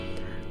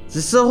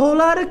Just a whole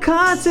lot of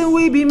content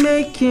we be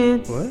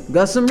making. What?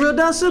 Got some real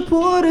down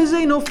supporters,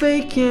 ain't no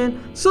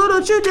faking. So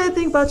don't you dare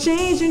think about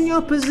changing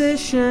your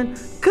position.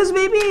 Cause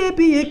maybe it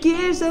be a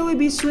gears that we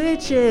be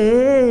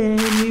switching.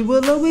 We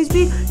will always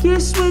be gear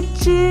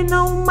switching.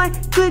 Oh my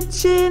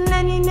glitching,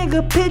 any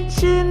nigga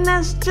pitching.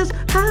 That's just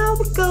how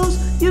it goes.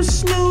 You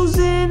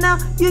snoozing, now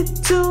you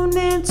tune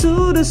in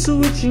to the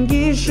Switching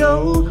Gears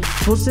show.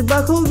 Hosted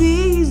by Kobe,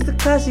 he's the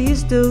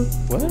classiest dude.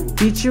 What?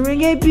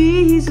 Featuring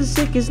AB, he's the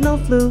sickest no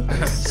flu.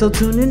 So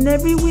tune in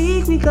every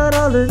week, we got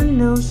all of the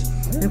news.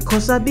 And of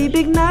course I be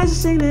big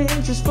nice, swing the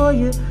interest for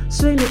you.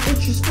 Swing the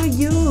interest for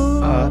you.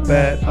 Up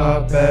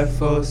at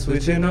for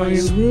switching on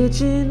you.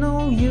 Switching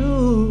on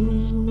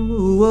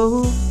you.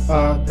 Whoa.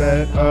 Up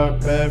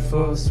at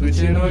for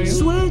switching on you.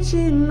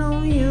 Switching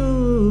on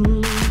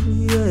you.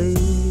 Yeah,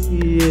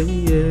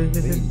 yeah,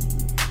 yeah.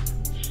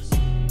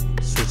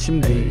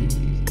 Switching gears.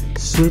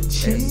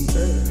 Switching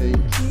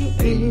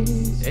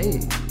gears.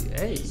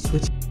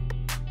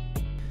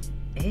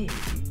 Hey.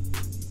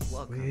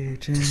 Welcome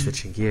to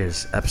Switching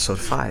Gears, episode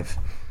 5.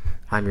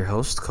 I'm your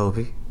host,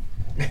 Kobe.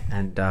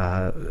 And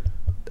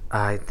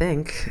I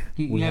think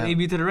You have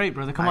AB to the right,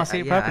 brother. Come on,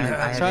 say it properly.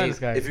 I Try have this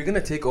guy. If you're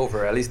gonna take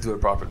over, at least do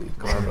it properly.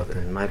 Come on,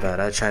 brother. My bad,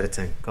 I tried to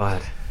think. Go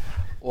ahead.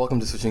 Welcome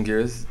to Switching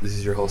Gears. This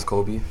is your host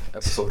Kobe,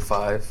 episode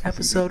 5.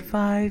 Episode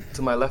 5.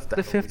 To my left,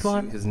 The fifth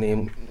one. His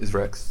name is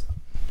Rex.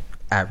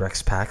 At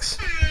Rex Pax.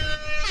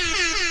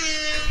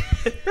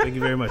 Thank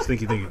you very much.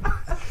 Thank you.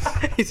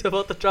 He's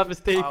about to drop his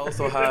I tape.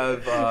 also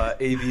have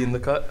AV in the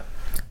cut.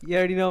 You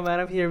already know, man.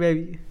 I'm here,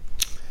 baby.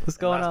 What's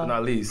going Last but on?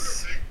 not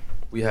least,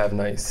 we have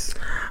Nice.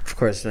 Of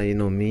course, now you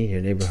know me,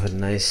 your neighborhood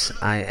nice.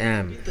 I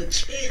am.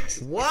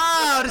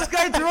 Wow, this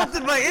guy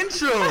interrupted my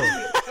intro.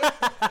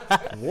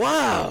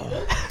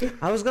 Wow.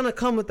 I was gonna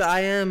come with the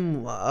I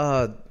am.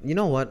 You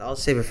know what? I'll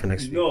save it for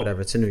next week. No.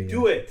 Whatever. It's a new year.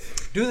 Do it.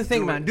 Do the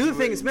thing, man. Do the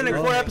thing. It's been like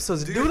 4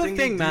 episodes. Do the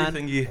thing, man.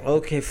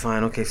 Okay,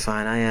 fine.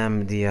 I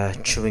am the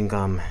chewing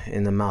gum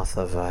in the mouth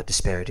of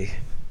disparity.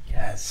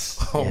 Yes.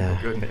 Oh Yeah.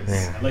 my goodness.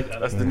 Yeah. I like that.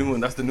 That's the new one.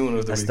 That's the new one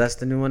of the week. That's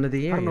the new one of the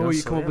year. I don't know where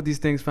you so, come up yeah. with these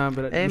things, man,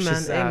 but Hey it's man,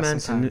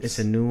 just it's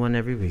a new one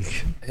every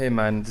week. Hey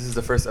man, this is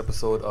the first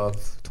episode of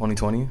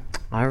 2020.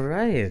 All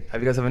right.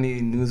 Have you guys have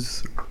any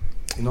news?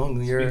 You know,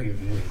 New Year.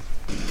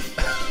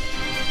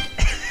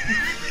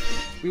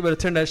 We better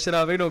turn that shit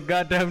off. Ain't no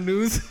goddamn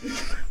news.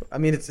 I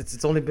mean,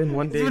 it's only been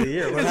one day of the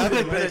year. What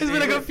happened? It's been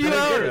like a few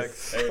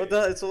hours. What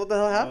the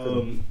hell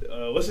happened?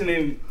 What's the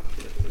name?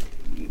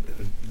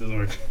 Doesn't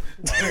work.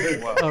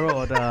 Wow.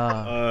 Oh,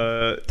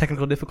 the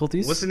technical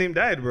difficulties. What's the name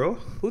died, bro?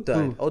 Who died?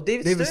 Who? Oh,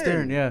 David David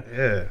Stern. Stern, yeah.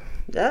 Yeah.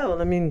 Yeah. Well,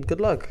 I mean,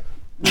 good luck.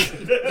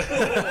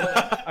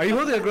 Are you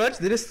holding a grudge?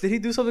 Did he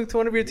do something to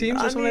one of your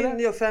teams or I something mean, like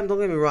that? yo, fam, don't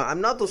get me wrong.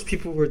 I'm not those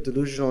people who are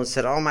delusional and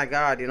said, "Oh my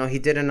God, you know, he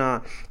didn't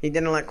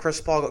let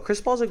Chris Paul go."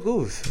 Chris Paul's a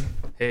goof.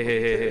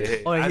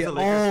 Hey. Oh, As a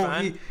Lakers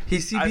fan, he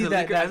CB'd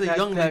that as a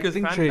young Lakers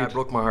thing fan, trade. that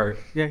broke my heart.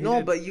 Yeah, he No,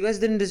 did. but you guys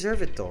didn't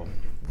deserve it though.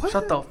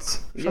 Shut the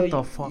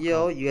fuck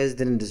Yo, up. you guys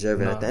didn't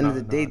deserve it. No, At the end of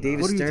the no, day, no.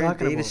 David What are you Stern,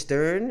 talking David about?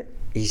 Stern,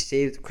 he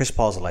saved Chris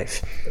Paul's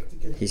life.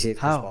 He saved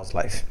How? Chris Paul's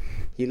life.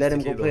 He let him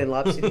go Tequila. play in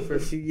Lob City for a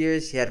few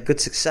years. He had good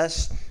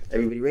success.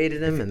 Everybody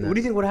rated him. And What do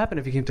you think would happen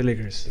if he came to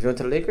Lakers? if he went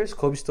to the Lakers,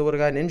 Kobe still would have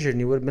gotten injured, and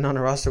he would have been on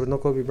a roster with no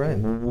Kobe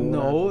Bryant.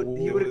 No,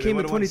 he would have came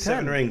in 2010.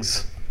 7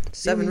 rings.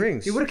 7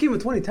 rings. He would have came in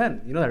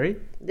 2010. You know that, right?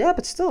 Yeah,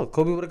 but still,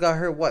 Kobe would have got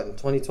hurt. What in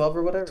 2012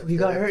 or whatever? He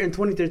got hurt in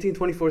 2013,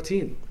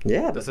 2014.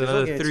 Yeah, but That's there's no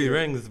another guarantee. 3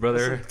 rings,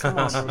 brother. Come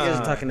on, you guys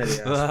are talking at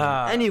the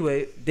ass.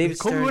 Anyway, David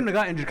Kobe Stern. wouldn't have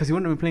got injured because he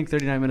wouldn't have been playing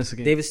 39 minutes a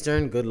game. David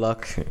Stern, good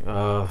luck.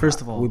 First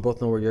of all. we both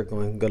know where you're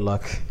going. Good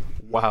luck.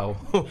 Wow.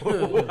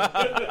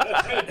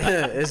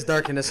 It's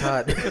dark and it's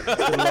hot.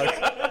 Good luck.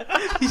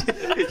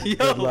 Yo,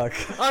 Good luck.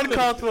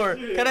 uncalled for.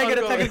 Can I get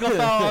a technical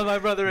foul on my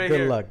brother right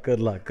Good here? luck. Good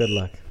luck. Good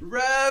luck.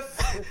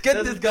 Ref,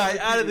 get this guy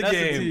out of the That's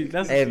game. T.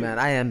 That's Hey the T. man,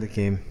 I am the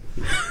game.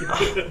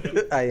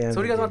 I am. So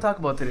what do you guys want to talk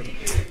about today?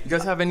 You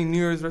guys have any New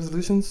Year's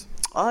resolutions?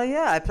 Oh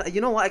yeah, you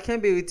know what? I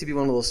can't wait to be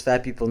one of those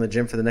fat people in the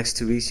gym for the next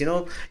 2 weeks. You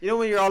know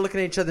when you're all looking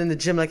at each other in the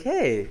gym, like,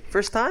 hey,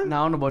 first time? Now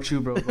I don't know about you,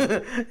 bro.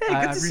 But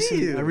Hey, good to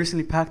see you. I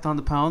recently packed on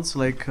the pounds,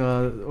 like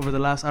over the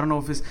last. I don't know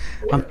if it's.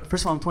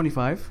 First of all, I'm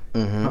 25,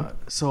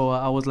 so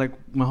I was like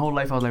my whole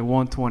life I was like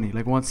 120,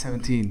 like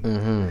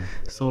 117.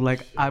 So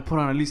like I put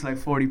on at least like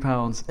 40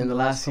 pounds in the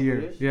last couple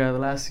year. years? Yeah, the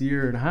last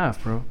year and a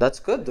half, bro. That's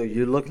good though.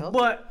 You look healthy.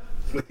 But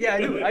yeah,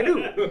 I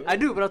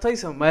do. But I'll tell you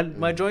something.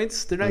 My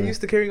joints, they're not used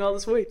to carrying all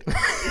this weight.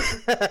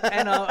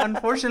 And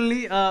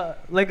unfortunately,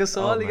 like a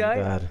Somali my guy,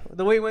 God.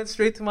 the weight went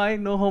straight to my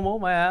no homo,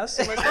 my ass.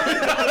 So,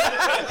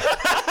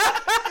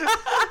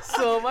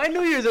 so my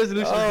New Year's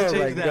resolution is to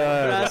change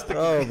that drastically.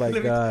 Oh my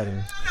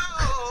god.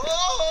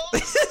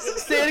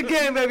 Say it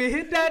again, baby.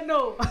 Hit that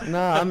note.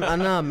 Nah,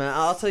 nah, man.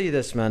 I'll tell you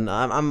this, man.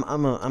 I'm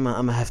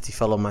a hefty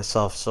fellow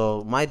myself.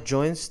 So my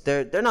joints,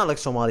 they're not like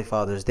Somali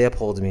fathers. They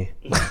uphold me.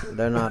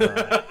 They're not.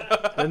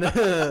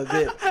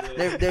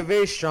 they're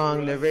very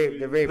strong. They're very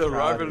The proud.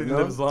 rivalry You know?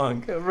 lives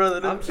long.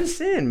 Brother, I'm just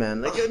saying,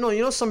 man. Like, you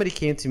know, somebody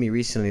came to me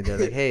recently. They're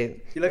like,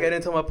 hey, you like I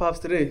didn't tell my pops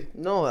today.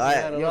 no,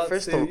 had a lot to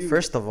first say to you.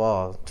 of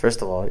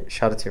all,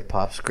 shout out to your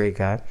pops, great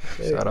guy.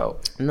 Shout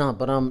out. No,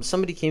 but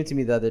somebody came to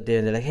me the other day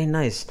and they're like, hey,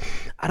 nice.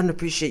 I don't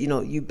appreciate,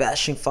 you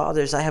bashing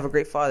fathers. I have a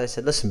great father. I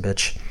said, listen,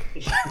 bitch.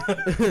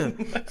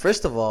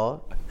 First of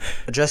all,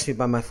 address me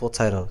by my full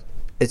title.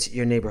 It's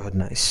your neighborhood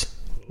nice.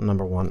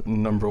 Number one.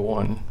 Number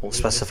one. Won't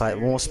specify. I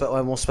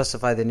won't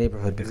specify the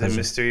neighborhood Is that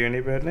because Mr. Your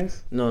Neighborhood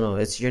Nice? no,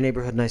 it's your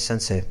neighborhood nice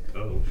sensei.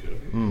 Oh, shit.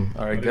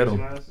 All right, get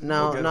him.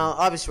 Now,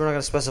 obviously, we're not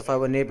gonna specify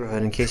what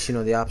neighborhood in case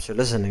the ops are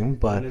listening.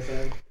 But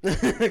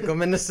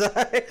come in the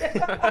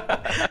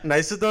side.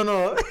 Nice to don't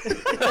know.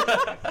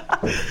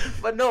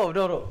 But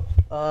no.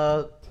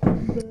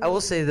 I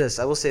will say this.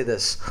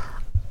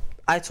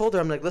 I told her,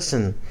 I'm like,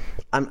 listen,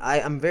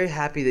 I'm very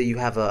happy that you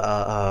have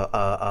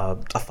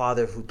a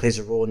father who plays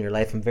a role in your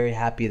life. I'm very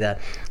happy that,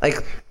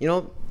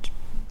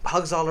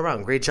 hugs all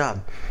around, great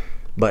job.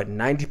 But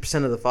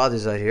 90% of the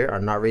fathers out here are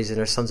not raising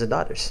their sons and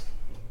daughters.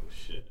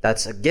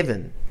 That's a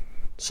given.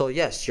 So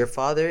yes, your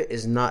father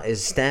is not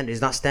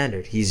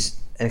standard. He's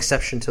an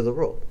exception to the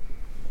rule.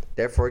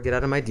 Therefore, get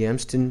out of my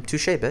DMs.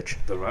 Touche, bitch.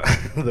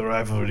 The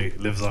rivalry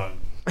lives on.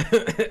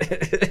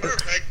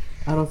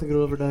 I don't think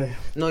it'll ever die.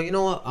 No, you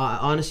know what?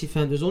 Honestly,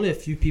 fam, there's only a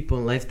few people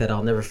in life that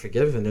I'll never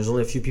forgive, and there's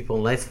only a few people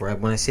in life where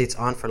when I say it's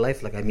on for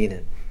life, like I mean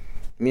it.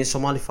 Me and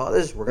Somali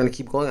fathers, we're gonna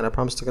keep going, and I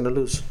promise they're gonna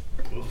lose.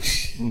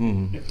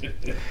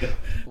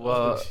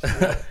 Well,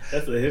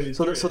 That's a heavy.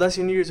 So that's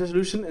your New Year's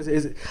resolution?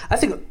 I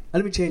think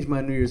let me change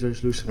my New Year's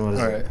resolution. What is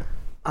all it? right.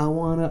 I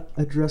want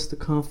to address the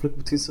conflict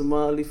between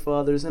Somali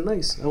fathers and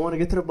nice. I want to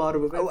get to the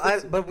bottom of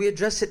it. But we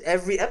address it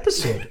every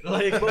episode.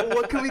 But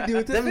what can we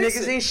do to Them fix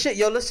niggas it? ain't shit.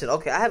 Yo, listen.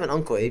 Okay, I have an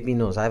uncle. AB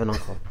knows. I have an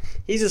uncle.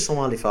 He's a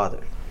Somali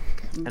father.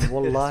 And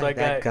wallah, my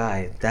that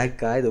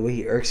guy, the way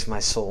he irks my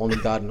soul, only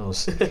God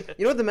knows. You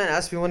know what the man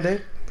asked me one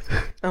day?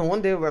 And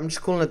one day, I'm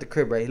just cooling at the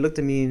crib, right? He looked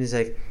at me and he's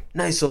like,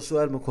 nice, so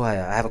su'al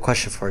mukuhaya. I have a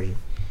question for you.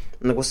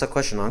 I'm like, what's that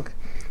question, Unc?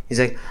 He's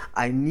like,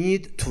 I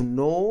need to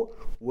know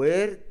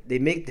where they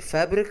make the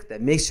fabric that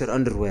makes your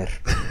underwear.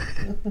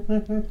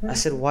 I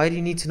said, why do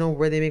you need to know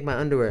where they make my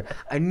underwear?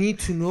 I need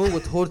to know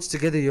what holds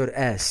together your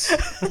ass.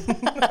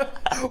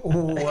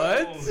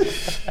 What?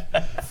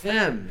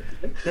 Fam,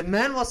 the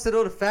man wants to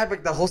know the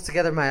fabric that holds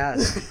together my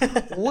ass.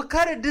 What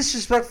kind of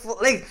disrespectful,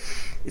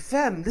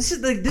 fam, this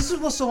is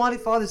what Somali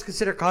fathers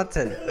consider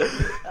content.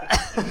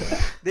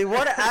 They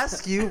want to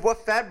ask you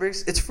what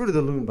fabrics, it's Fruit of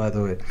the Loom, by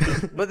the way,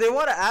 but they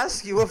want to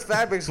ask you what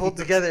fabrics hold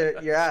together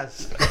your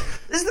ass.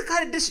 This is the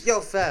kind of yo,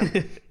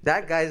 fam.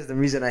 That guy is the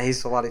reason I hate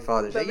Somali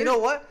fathers. Like, you know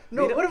what?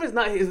 No, what if it's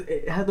not?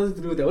 It has nothing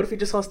to do with that. What if he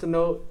just wants to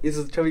know? Is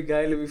a chubby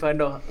guy? Let me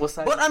find out what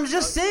size. But I'm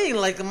just saying,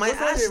 my size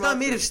ass are is not your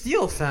made of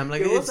steel, fam.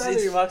 Like, what size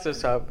are your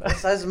boxers, chop? What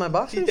size is my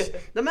boxers?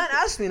 The man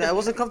asked me that. I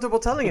wasn't comfortable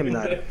telling him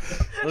that.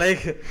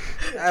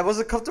 I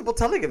wasn't comfortable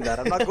telling him that.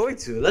 I'm not going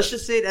to. Let's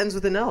just say it ends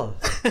with an L.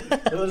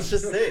 Let's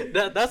just say it.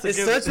 That's It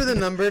starts with a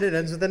number and it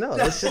ends with an L.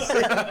 Let's just say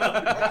it.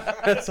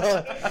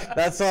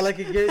 That's all I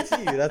can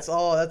guarantee you. That's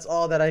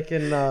all that I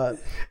can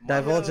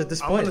divulge at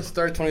this I'm gonna point.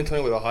 start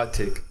 2020 with a hot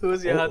take.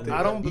 Who's your hot take?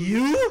 I don't.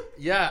 You?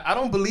 Yeah, I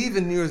don't believe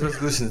in New Year's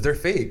resolutions. They're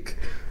fake.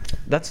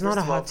 That's not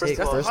a hot take.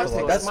 That's First a hot of all,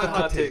 take. that's That's my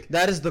hot take.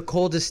 that is the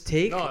coldest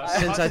take No, that's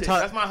since my I hot take. taught.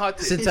 That's my hot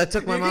take. Since I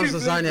took my mom's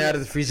lasagna out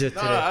of the freezer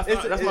No,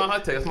 today. that's my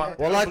hot take. That's my.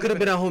 Well, I could have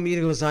been at home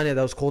eating lasagna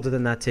that was colder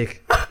than that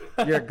take.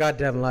 You're a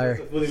goddamn liar.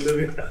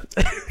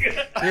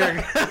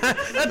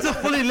 That's a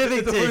fully living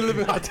take. Fully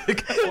living hot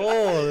take.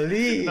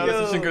 Holy. No,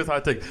 that's a Shinger's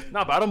hot take.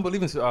 No, but I don't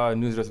believe in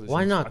New Year's resolutions.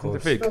 Why not, I think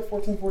Coach? they're fake.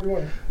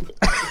 1441.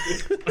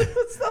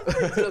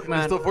 Look,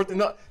 man. Still 14.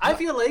 No, I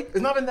feel like it's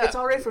not been that. it's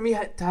alright for me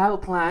to have a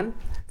plan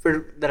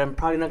that I'm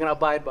probably not gonna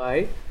abide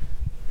by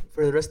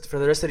for the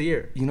rest of the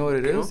year. You know what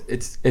it You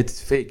is?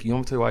 It's fake. You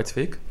want me to tell you why it's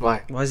fake?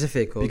 Why? Why is it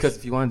fake, Coach? Because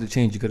if you wanted to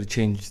change, you could have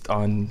changed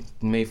on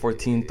May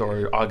 14th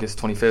or August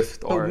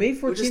 25th or. May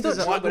Which is 14th still is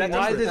a why- ugly but I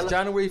Why number. does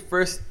January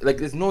 1st like?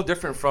 It's no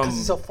different from.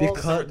 It's a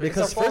false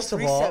Because first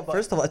of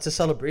all, it's a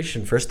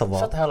celebration. First of all,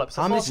 Shut the hell up. It's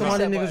a how many false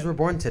Somali reset niggas button. were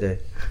born today?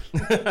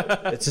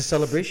 It's a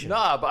celebration.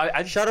 Nah, but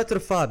I Shout out to the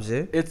Fobs,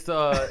 eh? it's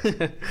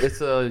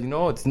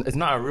it's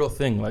not a real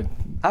thing. Like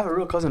I have a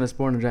real cousin that's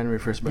born on January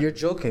 1st, bro. You're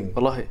joking.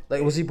 Wallahi.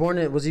 Like, was he born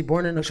in a She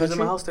was in country?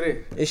 my house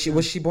today.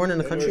 Was she born in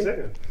a country?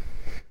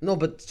 No,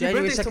 but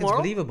January birthday's 2nd is tomorrow?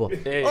 believable.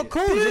 Hey. Oh,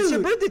 cool. It's your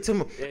birthday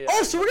tomorrow. yeah.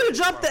 Oh, so we're gonna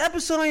drop the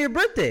episode on your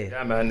birthday.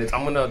 yeah, man,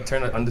 I'm gonna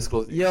turn it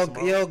undisclosed. Yo,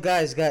 tomorrow.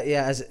 guys,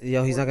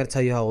 he's not gonna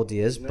tell you how old he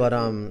is, but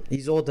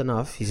he's old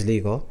enough. He's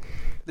legal.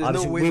 There's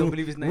Obviously, no way they'll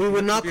believe he's 19. We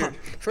would not. Beard.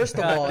 First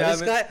of God all, damn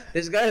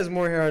this guy has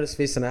more hair on his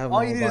face than I have. All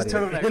on you my need is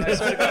body. turtleneck. I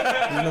swear to God.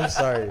 I'm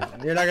sorry.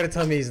 You're not gonna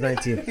tell me he's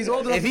 19. He's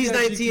old enough If to he's be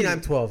on 19, GQ. I'm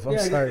 12. I'm Yeah,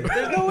 sorry.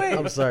 there's no way.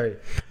 I'm sorry.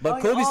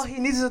 But All he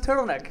needs is a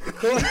turtleneck.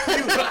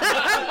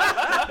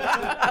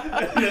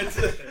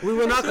 we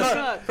will not call.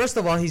 not. First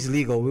of all, he's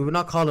legal. We would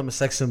not call him a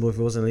sex symbol if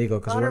he wasn't legal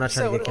because we're not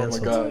trying to get 100%.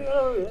 canceled. Oh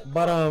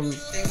my God.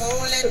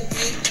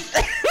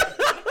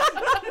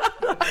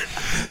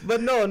 But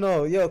But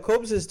no. Yo,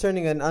 Cobes is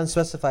turning an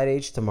unspecified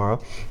age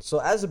tomorrow. So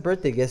as a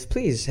birthday gift,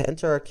 please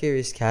enter our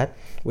Curious Cat.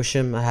 Wish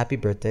him a happy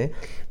birthday.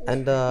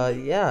 And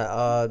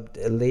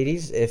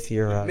ladies, if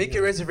you're Make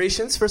your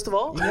reservations first of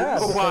all. yeah,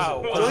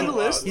 Wow. Join the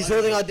list. he's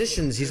holding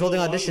auditions. He's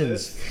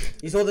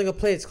holding a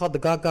play. It's called the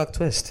Gog Gog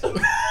Twist.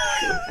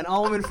 And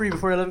all women free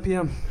before 11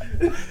 p.m.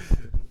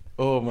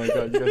 Oh my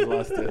god, you guys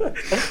lost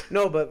it.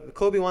 No, but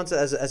Kobe wants it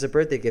as a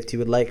birthday gift. He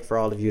would like for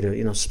all of you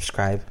to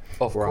subscribe.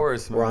 Of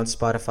course, man. We're on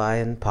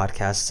Spotify and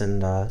podcasts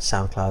and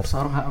SoundCloud. So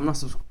I'm not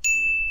subscribed.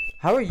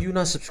 How are you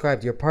not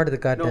subscribed? You're part of the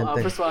goddamn No,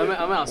 thing. first of all, I'm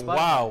out on Spotify.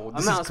 Wow, I'm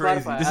this out is on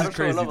crazy. Spotify. This I is don't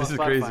show crazy. love This on is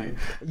Spotify.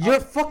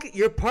 crazy.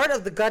 You're part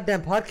of the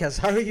goddamn podcast.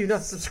 How are you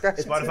not subscribed?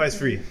 Spotify's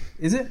free.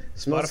 Is it? No,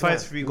 it's Spotify's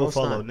not. free. No, Go it's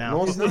follow not. now.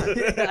 No, it's not. I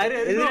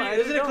didn't know. I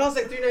didn't know.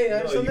 like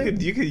 $3.99 or No,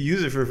 something? you could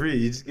use it for free.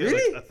 You just get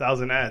Really? like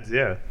 1,000 ads.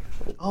 Yeah,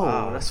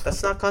 Oh,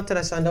 That's not content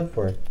I signed up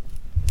for.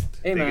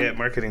 Hey, they man. get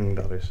marketing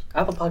dollars.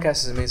 Apple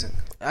Podcast is amazing.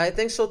 I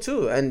think so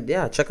too. And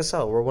yeah, check us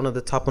out. We're one of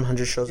the top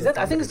 100 shows. Is that,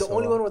 I think it's the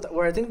only one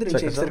where I think they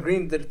Check changed us to the out.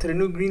 green to the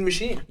new green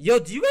machine. Yo,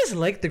 do you guys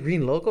like the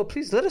green logo?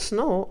 Please let us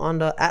know on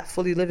the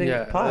 @FullyLiving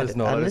Yeah, Pod let us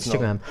know, on let us know.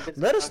 Instagram.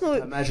 Let us know.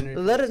 Imaginary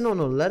Let us know.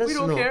 Let us We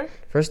don't know. care.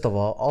 First of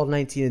all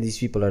 19 of these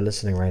people are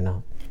listening right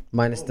now,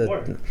 minus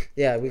more.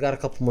 Yeah, we got a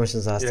couple more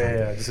since last time.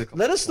 Yeah, just a couple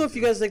Let us know if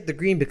you guys like the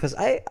green because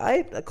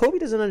Kobe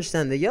doesn't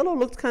understand. The yellow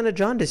looked kind of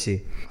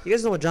jaundicey. You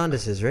guys know what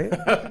jaundice is, right?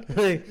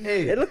 Like,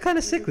 Hey. it looked kind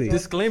of sickly.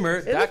 Disclaimer: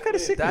 looked kinda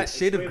sickly. that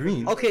shade of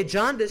green. Okay,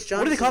 jaundice.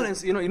 What do they is- call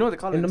it? You know what they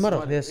call it In the in muddle,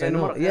 Somali? yes, Yeah, I in the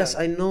know. muddle, Yes,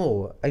 yeah.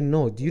 I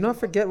know. Do you not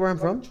forget where I'm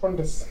from?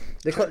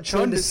 They call it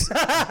jaundice.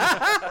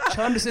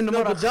 Jaundice in the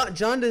No, muddle. but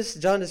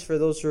jaundice for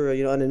those who are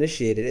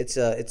uninitiated,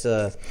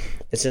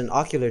 it's an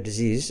ocular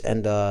disease,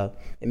 and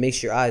it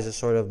makes your eyes a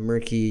sort of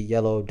murky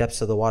yellow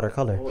depths of the water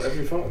color.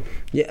 Every phone.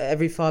 Yeah,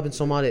 every fob in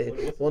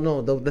Somalia. Well,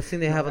 no, the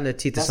thing they have on their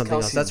teeth is That's something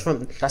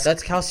calcium. else.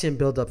 That's calcium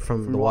buildup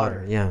from the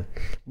water. Yeah,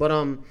 but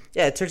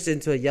yeah, it turns it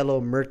into a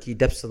yellow murky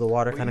depths of the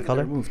water kind of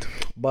color. Removed.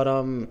 But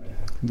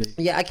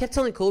yeah, I kept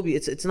telling Kobe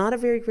it's not a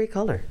very great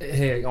color.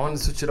 Hey, I want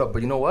to switch it up,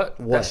 but you know what?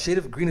 What? That shade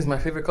of green is my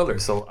favorite color.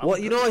 So Well,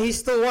 you know what? He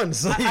still won.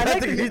 So he I got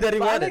like the green that he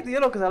but I wanted. like the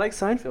yellow because I like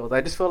Seinfeld. I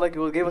just felt like it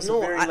would give us a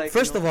No, very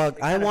first of all,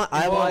 I want.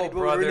 oh, what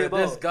we're really brother,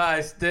 about. this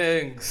guy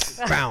stinks.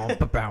 Bow,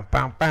 bow, bow,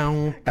 bow,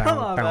 bow, Come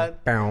on, man.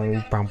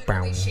 bow, bow,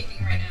 bow.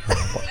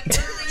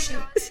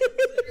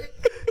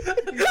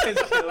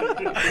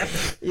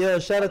 Yeah,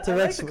 shout out to I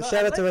Rex. like the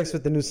Shout out to I like Rex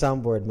with the new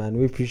soundboard, man.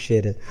 We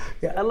appreciate it.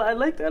 Yeah, I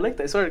like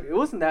that. Sorry, it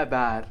wasn't that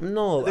bad.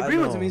 No, The I green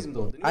one's know. amazing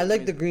though. The new I one's like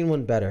the amazing. green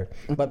one better,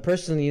 but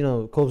personally,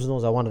 Cobes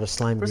knows I wanted a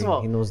slime First of green.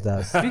 all, He knows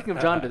that. Speaking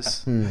of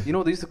jaundice, you know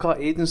what they used to call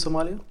AIDS in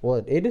Somalia?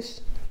 What?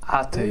 Adis?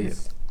 I'll tell you.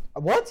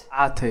 What?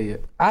 I'll tell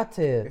you. Ate.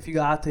 If you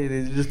got Ate,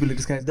 they'd just be like,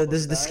 this guy's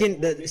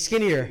The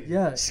skinnier.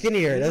 Yeah.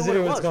 Skinnier. You That's know what it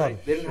it's was, called.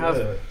 right? They didn't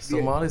have.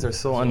 Somalis are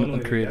so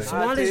uncreative.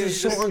 Somalis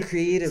are so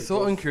uncreative.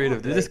 So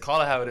uncreative. They just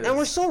call it how it is. And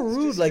we're so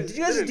rude. Like, do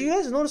you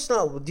guys notice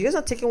now? Do you guys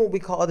not taking what we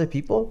call other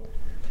people?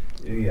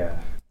 Yeah.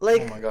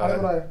 Like, Oh my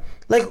god.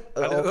 like.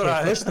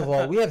 Okay, first of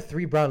all, we have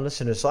 3 brown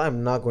listeners, so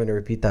I'm not going to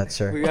repeat that,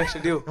 sir. We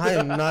actually do. I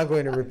am not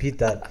going to repeat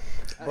that.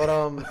 But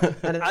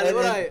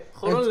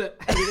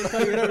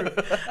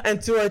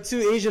and to our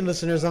 2 Asian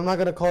listeners, I'm not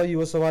gonna call you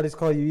what Somalis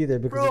call you either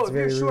because Bro, it's if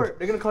you're very rude. short,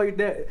 they're gonna call you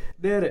Dere.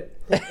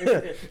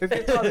 If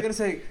you're tall, they're gonna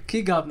say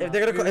Kigab.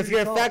 If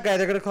you're a fat guy,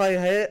 they're gonna call you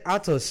Hey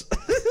Atos.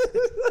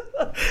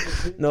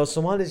 No,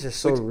 Somalis are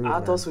so rude. man.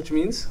 Atos, which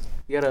means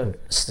you gotta.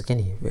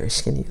 Skinny, very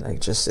skinny. Like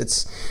just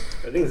it's.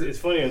 I think it's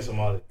funny in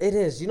Somali. It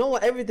is. You know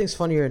what? Everything's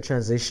funnier in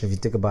translation if you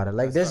think about it.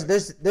 Like there's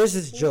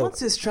this joke.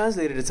 Once it's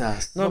translated, it's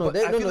asked. No, But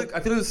I feel like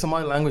the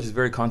Somali language is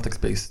very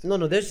context based. No,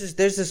 there's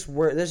this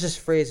word, there's this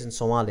phrase in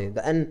Somali,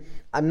 and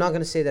I'm not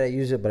gonna say that I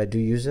use it, but I do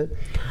use it.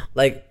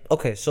 Like,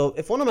 okay, so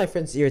if one of my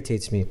friends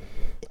irritates me,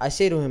 I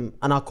say to him,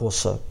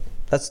 "Anakosa."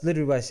 That's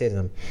literally what I say to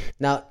them.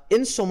 Now,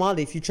 in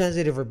Somali, if you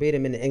translate it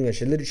verbatim into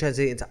English, it literally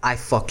translates into "I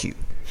fuck you."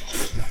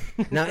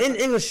 Now, in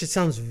English, it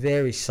sounds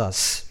very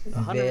sus,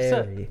 100%.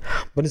 very.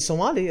 But in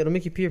Somali, it'll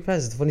make you pee your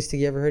pants. It's the funniest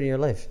thing you ever heard in your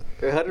life.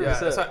 100%. Yeah,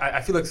 that's why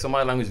I feel like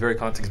Somali language is very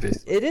context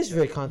based. It is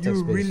very context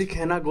You based. really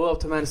cannot go up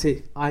to a man and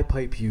say, "I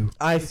pipe you."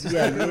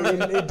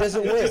 It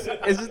doesn't work.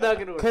 It's just not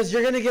gonna work. Because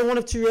you're gonna get one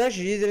of 2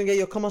 reactions. You're gonna get,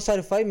 "Yo, come outside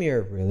and fight me,"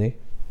 or really?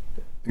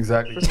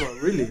 Exactly. First of all,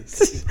 really?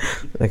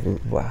 Like,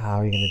 wow, how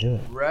are you gonna do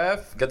it?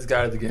 Ref, get this guy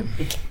out of the game.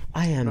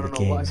 I am No, the no,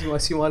 game. no. I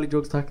see Wally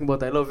jokes talking about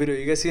that. I love video.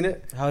 You guys seen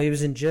it? How he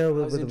was in jail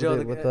with in jail,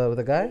 with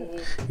a guy?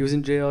 He was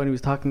in jail and he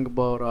was talking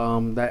about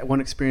that one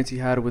experience he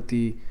had with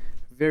the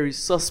very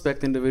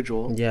suspect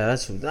individual. Yeah,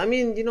 that's. I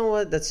mean, you know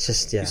what? That's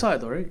just You saw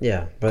it though, right?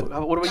 Yeah, but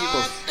What about you,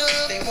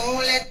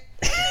 Coach?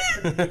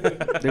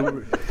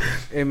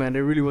 Hey man,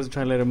 they really wasn't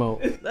trying to let him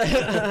out.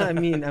 I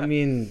mean,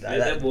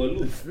 boy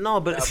loose. no,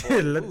 but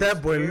let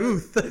that boy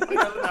loose.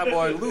 That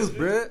boy loose,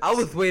 bro. I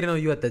was waiting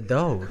on you at the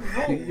door.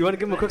 You want to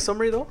give him a quick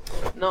summary though?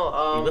 No,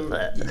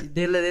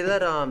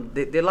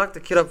 they locked the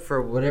kid up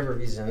for whatever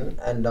reason,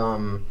 and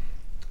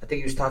I think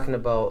he was talking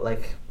about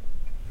like.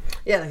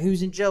 Yeah, like he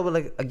was in jail with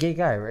like a gay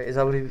guy, right? Is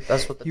that what he?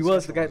 That's what He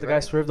was the guy. The guy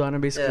swerved on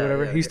him basically. Yeah,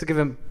 Whatever. yeah, He used to give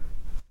him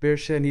bare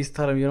shit, and he's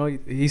telling him, you know,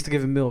 he used to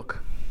give him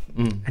milk,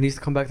 and he used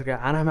to come back to the guy,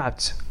 "Ana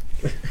ma'at."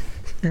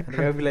 And the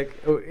guy would be like,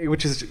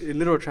 which is a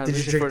literal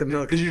translation drink for, the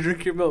milk? "Did you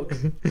drink your milk?"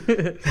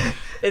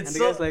 And the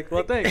guy's like,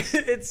 "Well, thanks."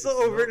 It's so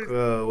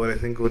over. What I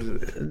think would.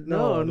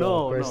 No, of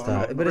course no.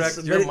 not. But Correct.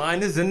 it's Your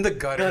mind is in the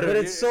gutter. but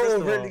it's so First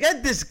of over. all.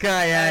 Get this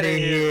guy out of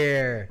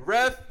here.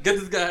 Ref, get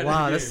this guy out of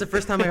Wow, here. that's the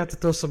first time I got to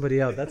throw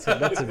somebody out. That's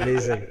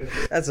amazing.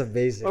 That's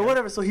amazing. Or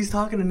whatever. So he's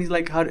talking, and he's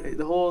like, "How?"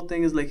 The whole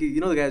thing is like,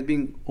 you know, the guy's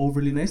being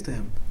overly nice to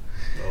him.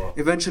 Oh.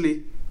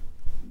 Eventually,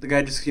 the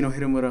guy just, you know,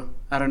 hit him with a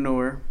out of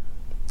nowhere.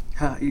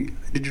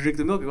 Did you drink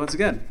the milk once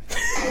again?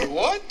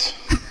 What?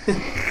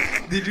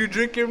 Did you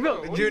drink your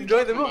milk? Did you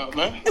enjoy the milk?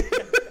 Man?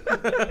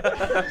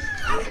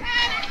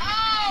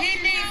 He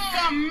needs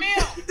some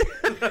milk.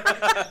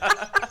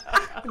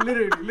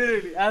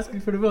 literally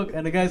asking for the milk,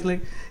 and the guy's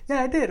like,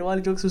 "Yeah, I did." While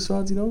he jokes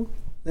responds, you know,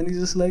 then he's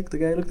just like, the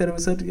guy looked at him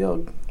and said,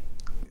 "Yo,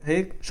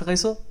 hey,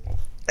 shakaiso."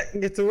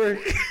 Get to work.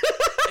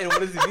 And what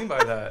does he mean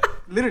by that?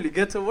 Literally,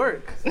 get to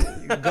work.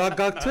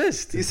 Gog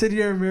twist. You said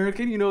you're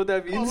American. You know what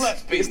that Well, means?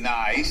 let's be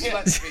nice.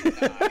 Let's be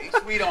nice.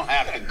 We don't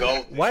have to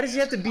go. Why does he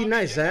have to be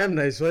nice? I am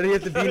nice. Why do you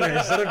have to be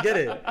nice? I don't get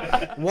it.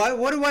 Why?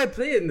 What do I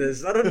play in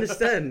this? I don't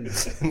understand.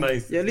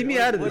 Nice. Yeah, leave me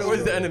out of this. Where's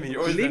the bro. enemy?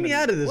 Where's the Leave me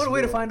enemy? out of this. What a way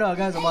to bro. find out,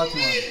 guys. I'm about to.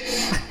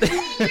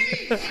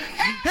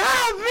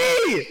 Help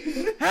me!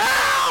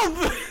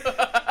 Help!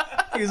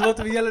 He was about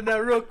to be yelling that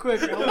real quick.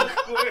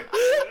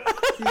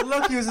 He's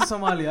lucky he was in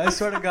Somalia. I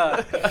swear to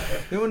God.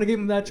 They wouldn't have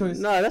given him that choice.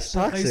 No, that's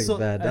toxic,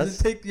 man. And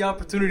just take the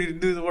opportunity to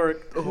do the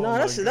work. No,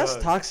 that's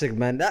toxic,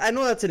 man. I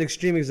know that's an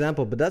extreme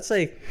example, but that's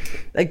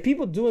like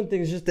people doing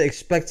things just to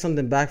expect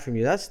something back from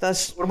you.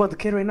 That's. What about the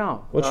kid right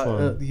now? Which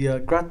one? The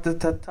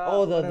Grattatata.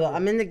 Oh, the whatever.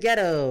 I'm in the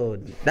ghetto.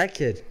 That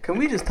kid. Can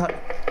we just talk?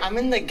 I'm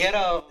in the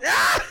ghetto.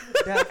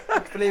 Yeah,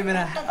 flame in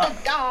a.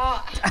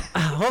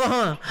 Hold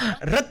on.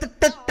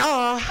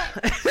 Rat-ta-ta-ta.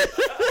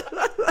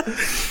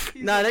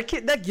 Nah, that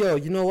kid, yo,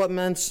 you know what,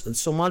 man?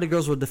 Somali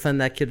girls will defend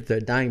that kid with their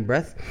dying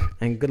breath.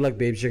 And good luck,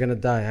 babes, you're gonna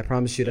die. I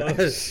promise you that.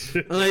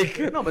 Like,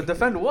 No, but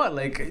defend what?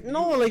 Like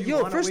no, like, you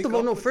yo, wanna first wake of all,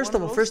 up no, with first one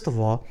of all, those? first of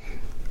all,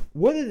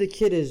 whether the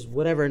kid is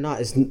whatever or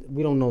not,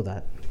 we don't know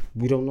that.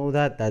 We don't know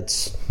that.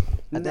 That's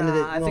at the end of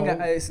the I think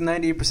it's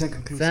 98%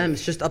 conclusive. fam,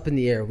 it's just up in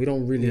the air. We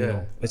don't really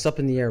know. It's up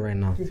in the air right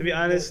now. To be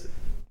honest,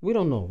 We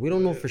don't know. We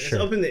don't know for it's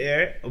sure. up in the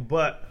air.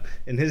 But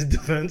in his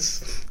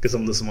defense, because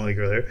I'm the Somali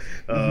girl here,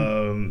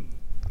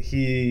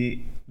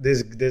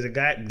 there's a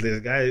guy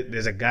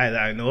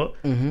that I know.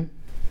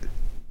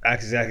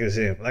 Acts exactly the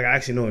same. Like I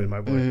actually know him, my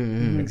boy.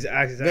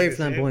 Exactly Very the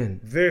same.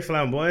 flamboyant. Very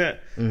flamboyant.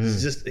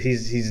 It's just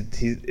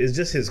it's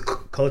just his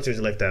culture is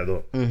like that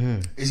though.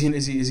 Is he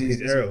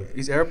He's Arab.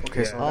 He's Arab?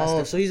 Okay, so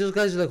Oh, so he's those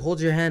guys who like holds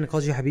your hand and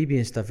calls you Habibi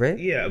and stuff, right?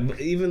 Yeah, but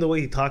even the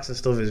way he talks and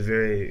stuff is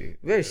very.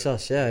 Very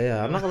sus.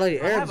 Yeah. I'm not gonna lie.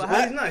 Arabs.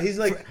 He's not. He's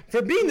like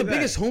For being the that.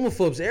 biggest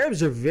homophobes,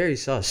 Arabs are very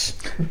sus.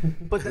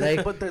 But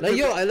Like- but like,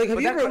 yo, have but you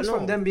that ever- comes no.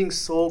 from them being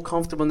so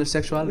comfortable in their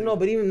sexuality.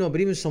 But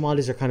even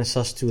Somalis are kind of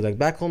sus too. Like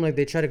back home, like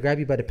they try to grab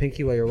you by the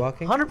pinky while you're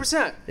walking.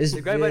 100%. It's They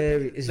grab you by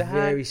the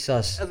hand, very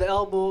sus. at the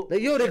elbow. Like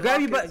yo, they the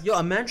grab you by pockets. yo.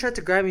 A man tried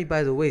to grab me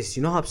by the waist.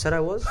 You know how upset I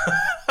was.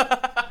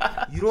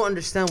 You don't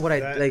understand what I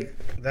That, like.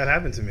 that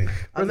happened to me.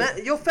 A man,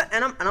 yo,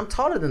 and I'm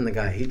taller than the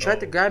guy. He tried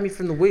to grab me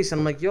from the waist, and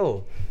I'm like,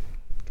 yo,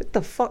 get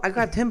the fuck. I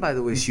grabbed him by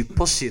the waist. You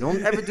pussy.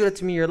 Don't ever do that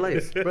to me in your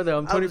life. Brother,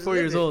 I'm I was 24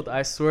 years livid. old.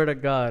 I swear to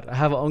God, I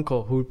have an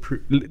uncle who,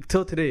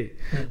 till today,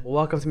 will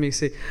walk up to me and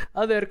say,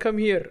 Adher, come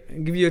here,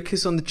 and give you a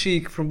kiss on the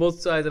cheek from both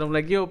sides. And I'm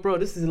like, yo, bro,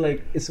 this is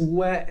like, it's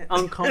wet,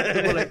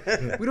 uncomfortable.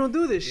 Like, we don't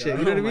do this shit.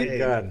 You know what I mean?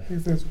 God.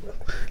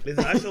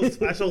 Listen,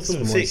 I showed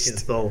some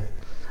sickness though.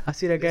 I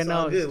see that guy It's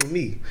all now. good with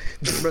me.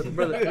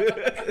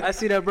 Brother, I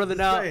see that brother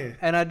now, saying.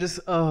 and I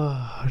just,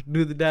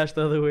 do the dash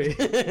the other way.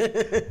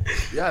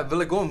 Yeah, but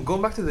like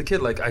going back to the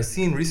kid, like I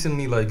seen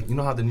recently, like you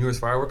know how the New Year's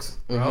fireworks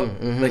are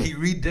out? Like he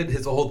redid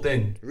his whole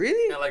thing.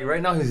 Really? And like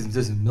right now he's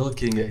just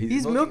milking it.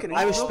 He's milking it.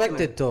 I respect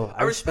it though.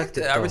 I respect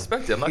it. I though.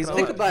 respect it. I'm not gonna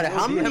Think lie. about it.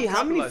 How He many have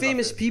how many capitalized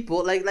famous off it.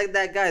 people like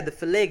that guy, the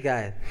fillet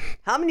guy?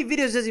 How many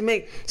videos does he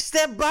make?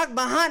 Step back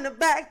behind the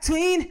back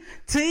tween,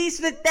 tween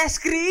split that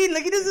screen.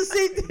 Like he does the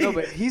same thing. No,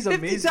 but he's 50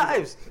 amazing.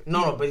 times.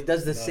 No, but he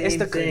does the same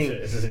thing.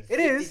 It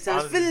is. He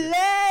says fillet.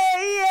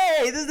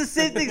 Yeah, he does the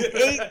same things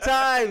 8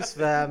 times,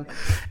 fam.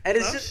 And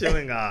it's Stop just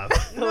showing off.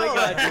 oh my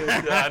god,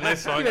 dude. Yeah,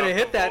 nice song. You better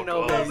hit that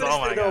note, No,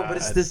 baby. but,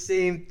 it's the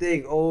same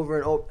thing over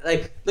and over.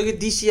 Like, look at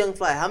DC Young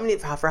Fly.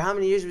 For how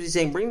many years was he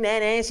saying, "Bring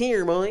that ass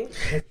here, boy"?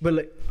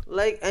 But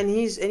like, And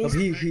he's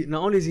he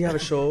not only does he have a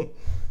show,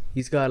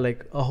 he's got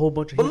like a whole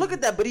bunch of. But look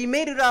at that. But he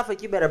made it off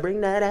like, "You better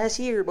bring that ass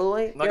here,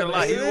 boy." Not gonna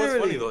lie, he was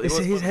funny though. He was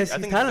He's funny. I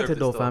think he talented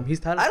deserved though, it fam. He's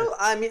I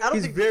talented. don't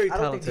He's think very I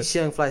don't think talented. DC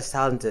Young Fly is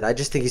talented. I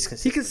just think he's He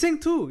consistent. can sing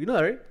too. You know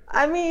that, right?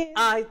 I mean,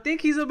 I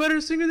think he's a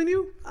better singer than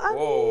you.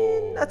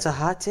 Whoa. that's a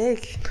hot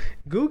take.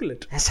 Google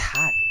it. That's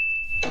hot.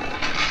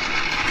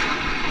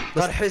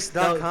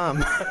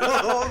 Godhiss.com.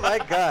 Oh my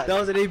god. That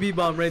was an AB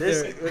bomb right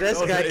This there.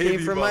 was guy an came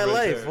AB from bomb my right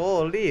life. there.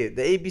 Holy.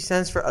 The AB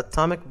stands for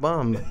atomic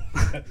bomb.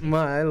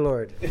 My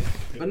lord.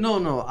 But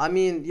no. I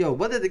mean, yo,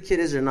 whether the kid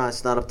is or not,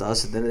 it's not up to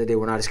us. At the end of the day,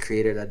 we're not his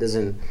creator. That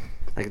doesn't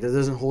Like that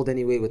doesn't hold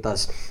any weight with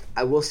us.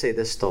 I will say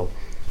this though,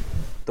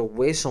 the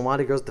way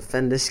Somali girls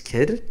defend this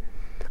kid,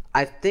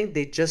 I think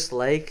they just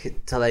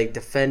like to like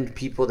defend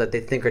people that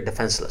they think are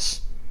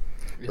defenseless.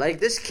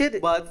 Like this kid.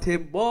 But hey,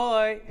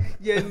 boy,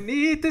 you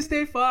need to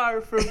stay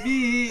far from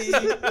me.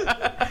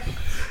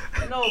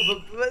 No,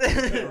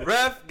 but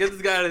Ref, get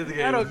this guy out of the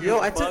game. yo,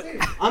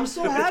 I'm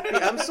so happy.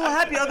 I'm so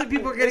happy other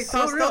people are getting It's so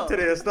tossed real. up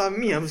today. It's not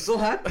me. I'm so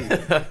happy.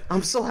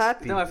 I'm so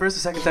happy. Now my first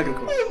and second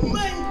technical.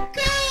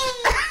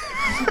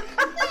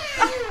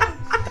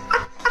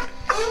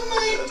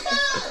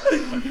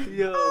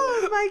 Yo,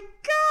 Oh my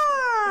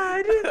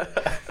god.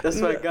 that's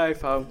my guy,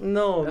 fam.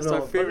 No, That's no.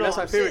 my favorite. but That's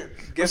no, my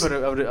favorite gift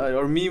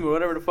or meme or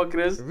whatever the fuck it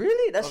is.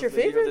 Really? That's your Of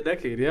the favorite?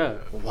 decade, yeah.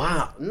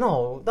 Wow.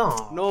 No.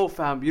 No,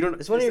 fam, you don't.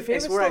 It's one of your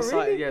favorites It's where I though, saw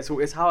really? it. Yeah, so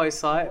it's how I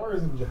saw it.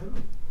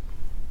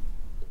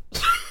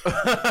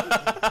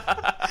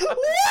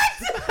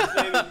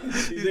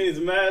 His name's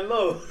mad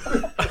low.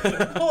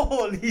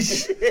 Holy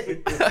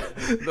shit.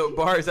 The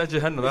bar is at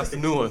Jahannam. That's the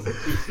new one.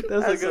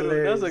 That's a good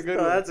one. That's a good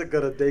No, one. that's a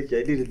good one. Thank you.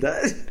 I needed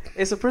that.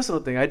 It's a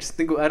personal thing. I just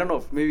think I don't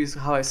know. Maybe it's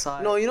how I saw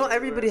it. No, you know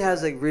everybody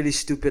has like really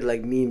stupid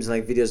like memes,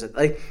 like videos.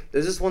 Like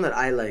there's this one that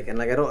I like, and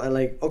like I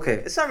like. Okay,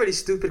 it's not really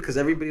stupid because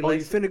everybody Oh, you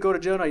likes. finna go to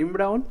jail now? You remember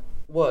that one?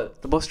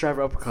 What? The bus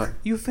driver uppercut.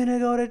 You finna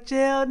go to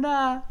jail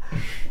now.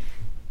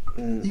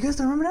 You guys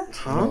don't remember that?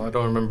 No, I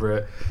don't remember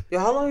it. Yo,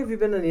 how long have you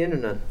been on the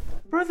internet?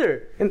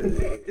 Brother, and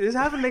this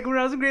happened like when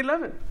I was in grade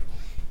 11.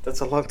 That's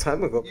a long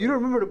time ago. You don't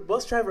remember the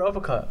bus driver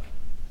uppercut?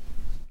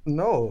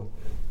 No.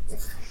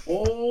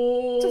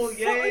 Oh, What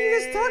are you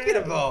guys talking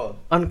about?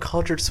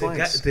 Uncultured The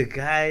swines.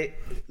 guy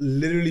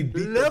literally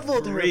beat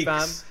Leveled the her, brakes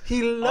fam.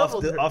 He off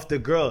leveled the, her. off the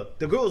girl.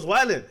 The girl was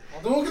wilding.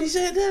 He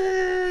said, "Da, da,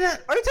 da, da, da."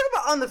 Are you talking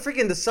about on the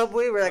freaking the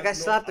subway where that guy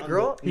slapped the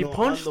girl? He on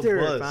punched the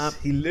her, bus.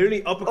 fam. He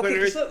literally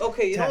uppercutted her.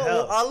 Okay, you to know what?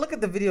 hell. I'll look at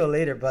the video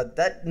later, but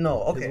that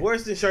no. Okay. It's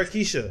worse than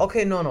Sharkeisha.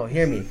 Okay, no,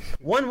 hear me.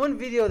 One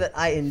video that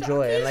I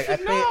enjoy, and like I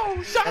play,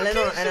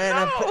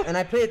 and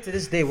I play it to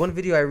this day. One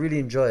video I really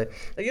enjoy.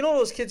 Like you know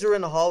those kids who are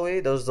in the hallway,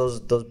 those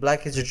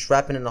black kids are just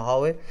rapping in the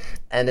hallway,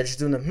 and they're just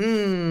doing the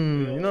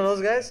you know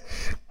those guys.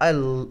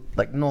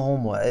 Like no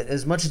homo.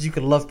 As much as you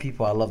could love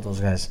people, I love those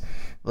guys.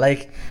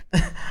 Like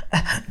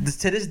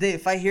to this day,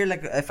 if I hear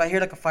like a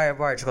fire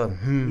bar, I just go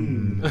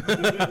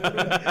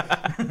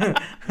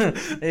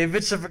Hey,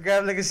 bitch, if I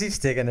grab like a seat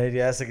steak and then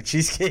you ask like a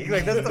cheesecake,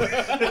 like that's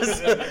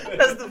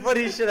the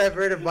funniest shit I've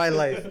heard in my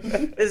life.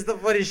 It's the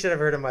funniest shit I've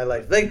heard in my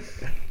life. Like.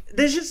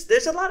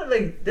 There's a lot of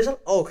like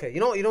okay, you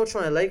know which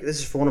one I like? This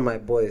is for one of my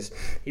boys.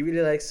 He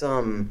really likes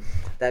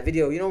that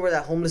video. You know where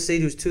that homeless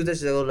lady who's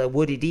toothless, they go like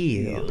Woody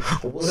D.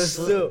 What's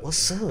up?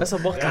 What's up? That's a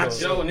buck.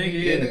 Yo,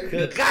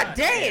 nigga, God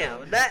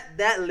damn!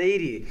 That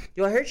lady.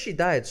 Yo, I heard she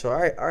died, so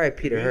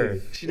R.I.P. to her.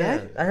 She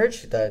died? I heard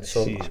she died,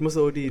 so She- She must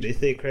have OD'd. They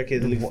think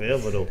crackheads live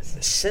forever though.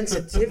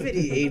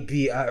 sensitivity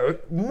AB.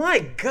 My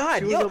God,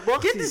 She was yo, a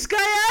bucky. get this guy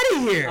out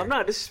of here. I'm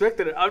not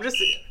disrespecting it. I'm just.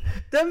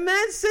 The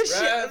man said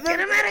shit. Ref. Get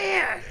him out of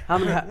here. How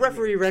many?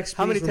 Referee Rex,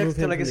 How many please remove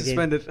texts till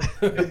I him get from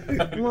the game.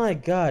 suspended? My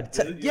God,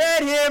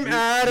 get him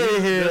out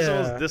of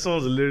here. This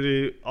one's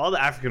literally all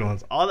the African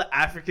ones. All the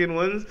African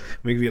ones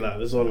make me laugh.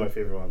 This is one of my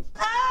favorite ones.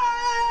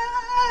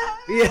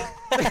 Yeah.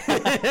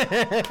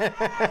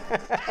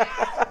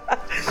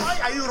 Why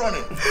are you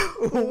running?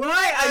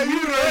 Why are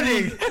you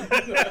running?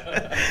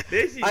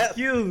 This is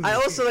cute. I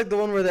also like the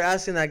one where they're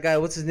asking that guy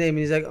what's his name, and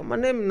he's like, my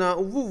name now.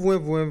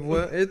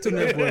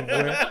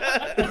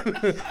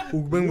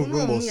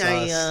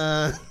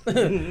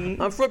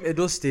 I'm from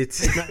Edo State.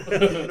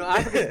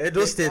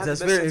 Edo State.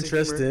 That's very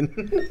interesting.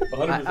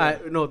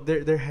 No,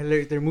 they're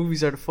hilarious. Their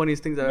movies are the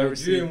funniest things I've ever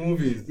Nigerian seen.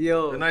 movies.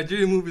 Yo, The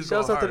Nigerian movies.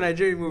 shouts go out to hard.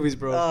 Nigerian movies,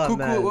 bro. Oh,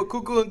 man.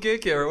 Cuckoo and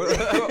KK. Or what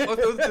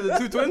was it, the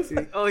two twins?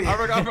 Oh, yeah. I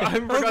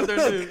forgot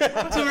their name.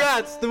 Two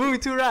Rats. The movie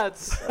Two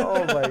Rats.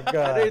 Oh my God. What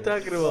are you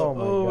talking about?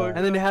 Oh my God.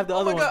 And then they have the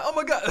Oh other my god! Oh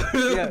my god!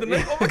 Yeah, The yeah.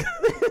 name- Oh my god!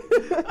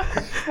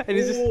 And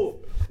he's just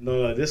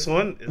No, this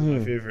one is my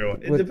favorite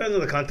one. It depends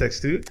on the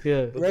context too.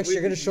 yeah. Rex,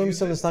 you're gonna show me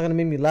something that's not gonna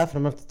make me laugh, and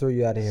I'm gonna have to throw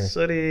you out of here.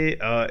 Sorry,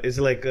 it's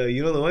like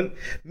you know the one.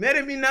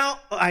 Marry me now,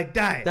 or I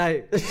die.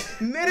 Die.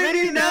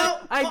 Marry me now,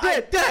 I or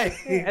did. die.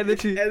 And then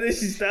she. And then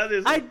she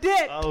started. I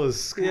did. I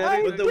was screaming.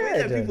 Yeah, But the way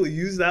that did. people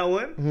use that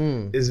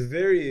one is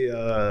very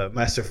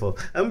masterful.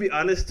 I'm gonna be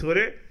honest.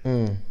 Twitter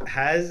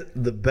has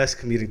the best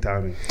comedic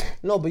timing.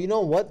 No, but you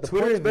know what? The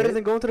Twitter point is of better it-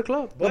 than going to the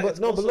club. but it's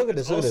look at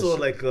it's this, look at also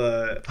this.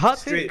 like Hot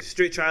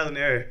straight trial and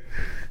error.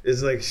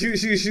 It's like shoot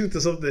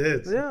till something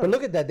hits. Yeah. But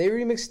look at that. They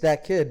remixed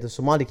that kid, the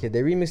Somali kid.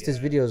 They remixed his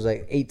videos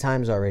like 8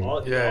 times already.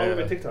 All Yeah,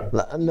 over yeah. TikTok.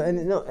 And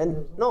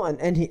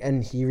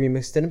he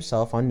remixed it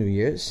himself on New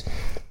Year's,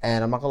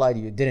 and I'm not gonna lie to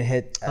you, it didn't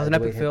hit. That was an the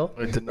way epic it fail.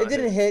 It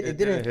didn't hit. It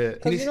didn't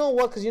hit. Because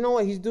you know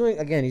what? He's doing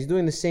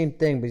the same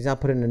thing, but he's not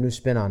putting a new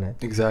spin on it.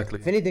 Exactly.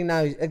 If anything,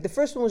 now like the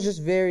first one was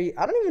just very.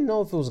 I don't even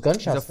know if it was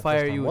gunshots. The the first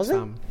fire time, you was with it?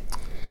 Sam.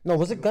 No,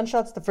 was it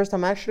gunshots the first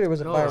time actually, or was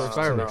it fireworks?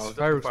 Fireworks. No,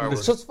 Fireworks.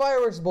 fireworks. So it's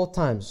fireworks both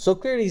times. So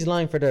clearly he's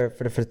lying for the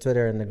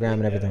Twitter and the gram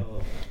and everything.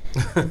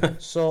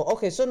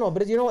 So no,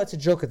 but you know what? It's a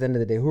joke at the end of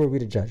the day. Who are we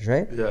to judge,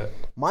 right? Yeah.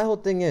 My whole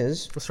thing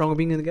is, What's wrong with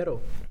being in the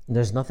ghetto?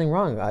 there's nothing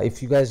wrong.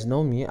 If you guys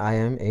know me, I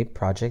am a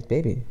project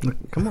baby.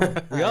 Come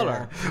on, we all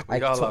are.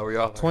 We all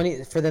are.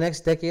 20 for the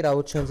next decade, I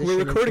will transition.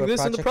 We're recording into a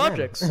this in the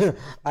project projects. man.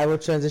 I will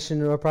transition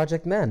into a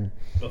project man.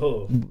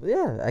 Oh,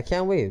 Yeah, I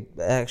can't wait.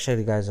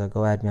 Actually, guys,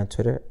 go add me on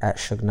Twitter at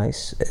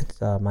 @ShugNice. It's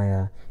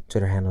my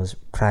Twitter handle is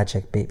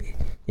Project Baby.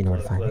 You know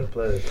where to find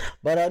me.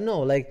 But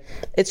no, like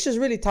it's just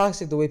really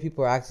toxic the way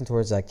people are acting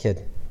towards that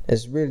kid.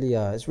 It's really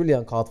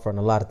uncalled for in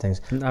a lot of things.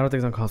 I don't think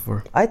it's uncalled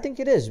for. I think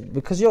it is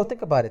because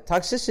think about it.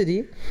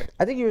 Toxicity.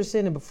 I think you were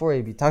saying it before,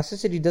 AB.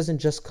 Toxicity doesn't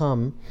just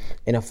come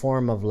in a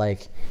form of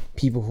like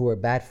people who are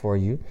bad for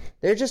you.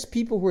 They're just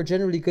people who are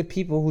generally good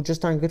people who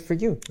just aren't good for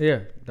you. Yeah,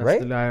 that's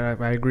Right?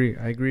 I agree.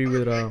 I agree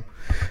with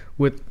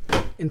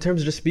in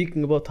terms of just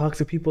speaking about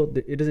toxic people.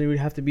 It doesn't really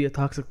have to be a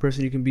toxic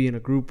person. You can be in a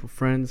group of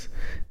friends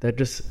that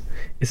just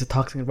it's a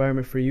toxic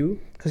environment for you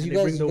Because you they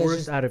guys bring the you guys worst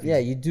just- out of you. Yeah,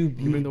 you do.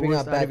 You bring the bring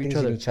worst out out bad of things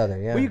in each other.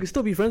 Yeah. Well, you can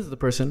still be friends with the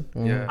person.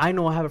 Yeah. I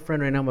know I have a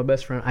friend right now, my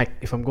best friend.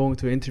 If I'm going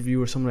to an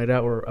interview or something like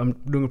that, or I'm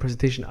doing a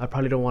presentation, I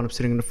probably don't want him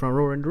sitting in the front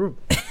row or in the room.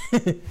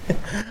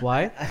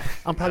 Why?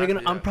 I'm probably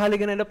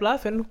gonna end up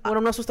laughing when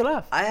I'm not supposed to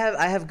laugh. I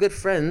have good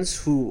friends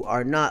who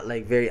are not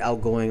like very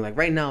outgoing. Like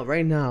right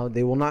now,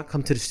 they will not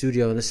come to the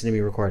studio and listen to me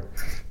record.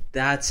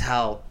 That's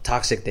how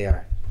toxic they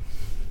are.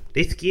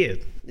 they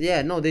scared.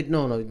 Yeah, no.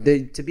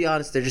 They, to be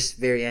honest, they're just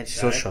very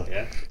antisocial.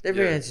 Yeah. They're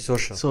very Yeah.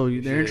 antisocial. So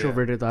they're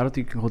introverted. I don't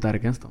think you can hold that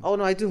against them. Oh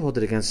no, I do hold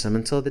it against them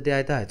until the day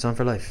I die. It's on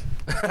for life.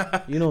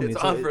 You know me. It's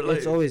on for life.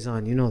 It's always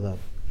on. You know that.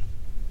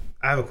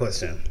 I have a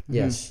question.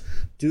 Yes.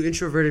 Do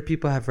introverted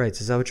people have rights?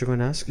 Is that what you're going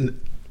to ask?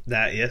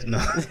 That yes, no.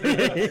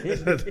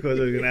 That's not the question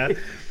I was gonna ask.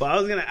 But I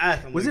was gonna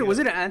ask. Was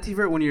it an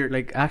antivert when you're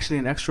like actually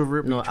an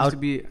extrovert? No, No, choose to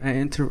be an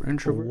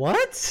introvert.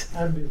 What?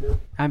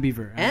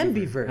 Ambivert.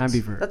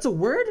 Ambivert. That's a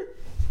word?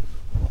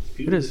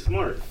 People It is.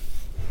 smart.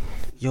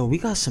 Yo, we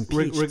got some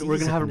We're PhDs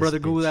gonna have a up in brother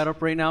this Google bitch. that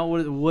up right now.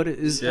 What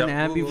is Yeah,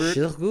 an Google. ambivert?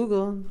 Sheikh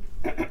Google.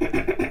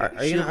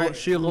 Are you gonna,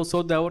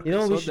 You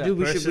know what we should do?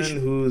 We Person should.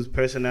 whose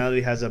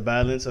personality has a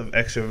balance of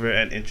extrovert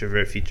and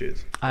introvert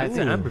features. It's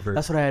an ambivert.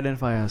 That's what I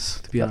identify as,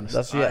 to be honest.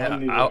 That's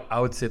I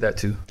would say that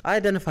too. I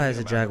identify as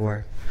a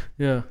jaguar.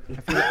 Yeah.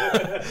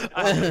 I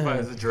identify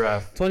as a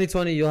giraffe.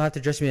 2020, you'll have to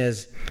dress me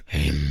as.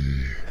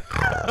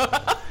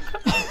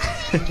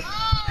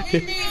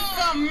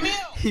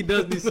 He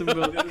does need some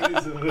milk.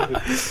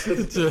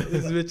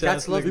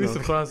 Cats love Give me some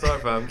milk. Klan Star,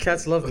 fam.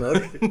 Cats love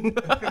milk.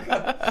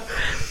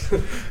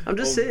 I'm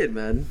just saying,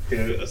 man.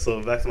 Yeah,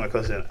 so back to my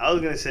question. I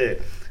was gonna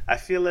say, I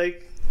feel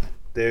like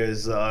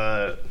there's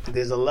a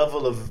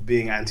level of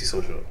being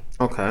antisocial,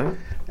 Okay.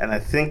 and I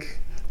think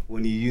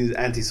when you use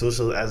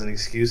antisocial as an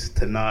excuse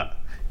to not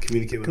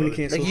communicate with other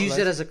people, Like you use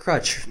it as a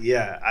crutch.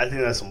 yeah, I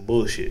think that's some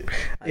bullshit.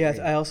 Yeah,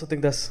 I also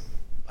think that's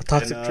a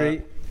toxic And,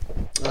 trait.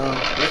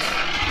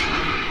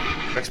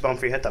 Rex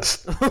Bomfrey hit that.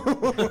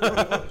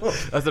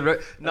 That's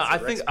the no. I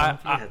think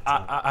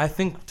I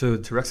think to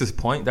Rex's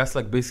point, that's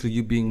like basically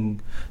you being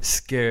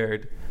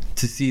scared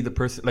to see the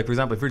person. Like for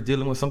example, if you're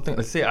dealing with something,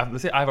 let's say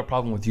I have a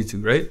problem with you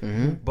two, right?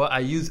 But I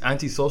use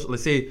antisocial.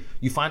 Let's say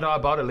you find out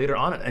about it later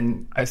on,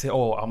 and I say,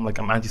 oh, I'm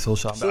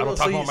antisocial. I don't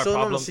talk about my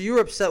problem. So you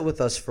were upset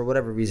with us for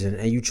whatever reason,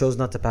 and you chose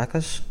not to pack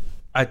us?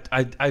 I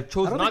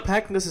chose I don't not. think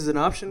packing this is an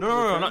option.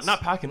 No,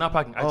 not packing. I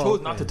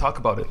chose not to talk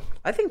about it.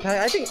 I think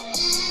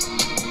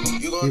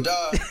You gonna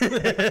die.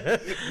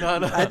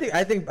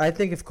 I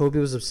think if Kobe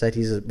was upset,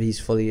 he's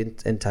fully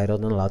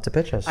entitled and allowed to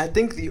pitch us. I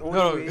think the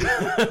only way.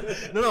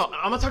 No.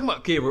 I'm not talking about.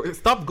 Okay,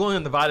 stop going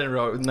in the violent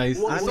route. Nice.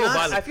 Well, It's I'm so not-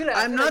 violent. I feel like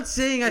I'm not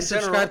saying I in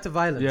subscribe general- to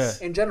violence.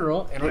 Yeah. In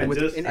general, and I with,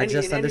 just- in I any,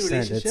 just in any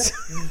understand relationship,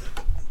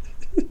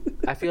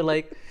 I feel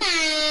like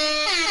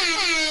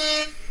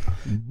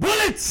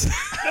Bullets.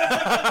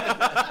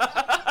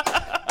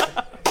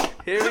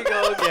 here we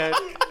go again.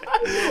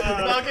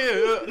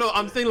 Okay, no,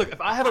 I'm saying, look,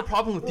 if I have a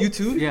problem with you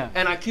two, Yeah.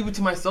 and I keep it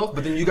to myself,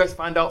 but then you guys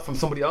find out from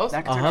somebody else,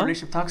 That can turn a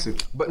relationship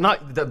toxic. but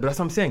but that's what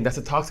I'm saying. That's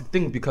a toxic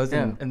thing because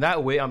Yeah. in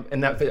that way,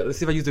 let's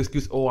see if I use the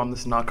excuse, oh, I'm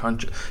just not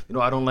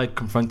I don't like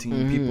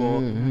confronting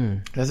people.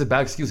 That's a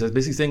bad excuse. That's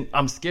basically saying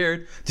I'm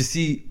scared to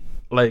see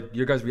like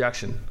your guys'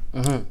 reaction.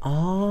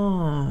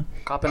 Oh.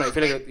 Coughing out.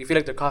 You feel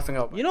like they're coughing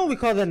out. You know what we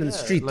call that in the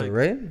street, though,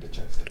 right?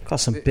 Call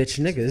some bitch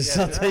niggas.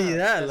 I'll tell you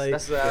that. Like,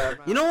 That's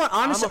you know what?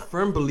 Honestly, I'm a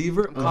firm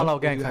believer. Call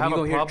out gang, If you fam. have You a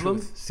gonna hear problem,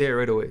 truth. say it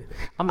right away.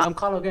 I'm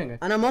Carlo Gang.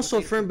 and I'm also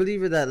a firm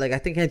believer that, like, I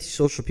think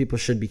antisocial people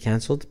should be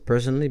canceled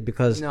personally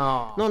because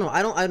No.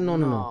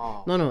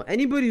 no.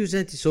 Anybody who's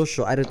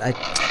antisocial,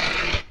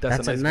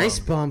 that's a nice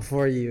bomb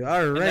for you. All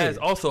And that right. is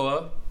also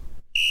a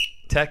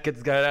tech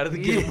gets guy out of the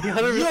game. Yo,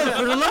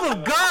 for the love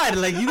of God,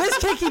 like you guys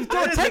can't keep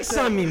throwing texts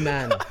on me,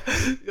 man.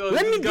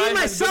 Let me be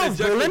myself,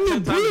 bro. Let me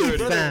breathe,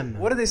 fam.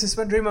 What did they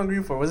suspend Draymond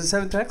Green for? Was it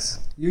 7 texts?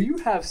 You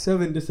have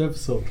 7 this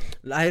episode.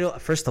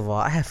 First of all,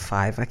 I have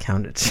 5. I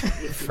counted.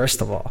 First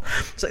of all,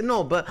 so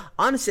no, but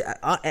honestly,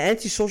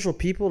 antisocial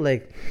people,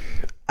 like,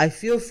 I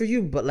feel for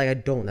you, but like I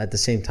don't at the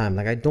same time.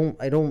 Like I don't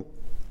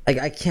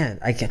I can't,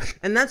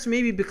 and that's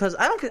maybe because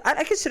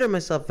I consider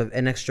myself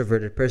an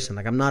extroverted person.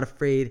 Like I'm not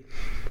afraid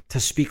to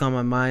speak on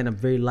my mind. I'm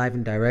very live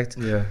and direct.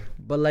 Yeah.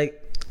 But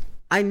like,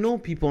 I know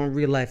people in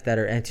real life that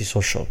are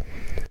antisocial,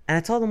 and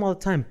I tell them all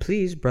the time,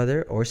 please,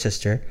 brother or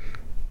sister,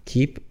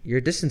 keep your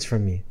distance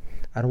from me.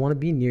 I don't want to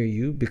be near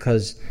you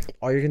because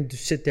all you're gonna do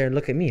is sit there and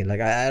look at me.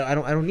 Like I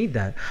don't need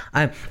that.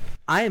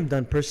 I am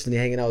done personally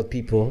hanging out with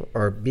people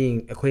or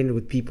being acquainted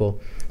with people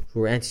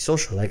who are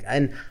antisocial. Like,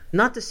 and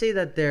not to say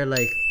that they're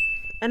like,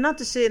 and not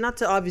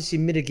to obviously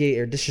mitigate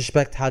or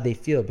disrespect how they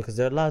feel, because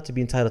they're allowed to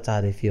be entitled to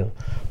how they feel.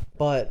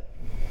 But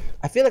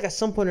I feel like at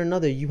some point or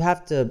another, you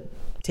have to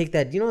take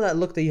that, that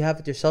look that you have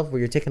with yourself where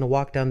you're taking a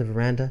walk down the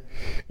veranda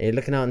and you're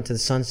looking out into the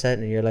sunset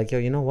and you're like, yo,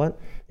 you know what?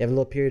 You have a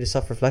little period of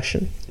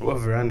self-reflection. What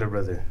veranda,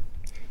 brother?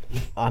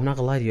 I'm not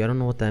gonna lie to you. I don't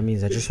know what that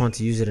means. I just want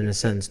to use it in a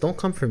sentence. Don't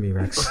come for me,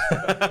 Rex.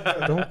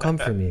 Don't come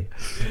for me.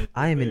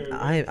 I am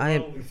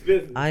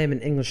an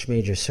English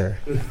major, sir.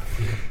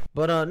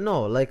 But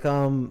no, like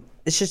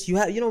it's just you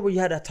have where you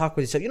had that talk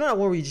with yourself. You know that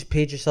one where you just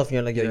page yourself and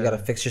you're like, yo, you gotta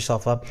fix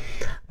yourself up.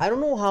 I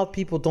don't know how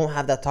people don't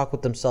have that talk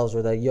with themselves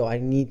where like, yo, I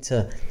need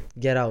to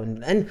get out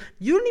and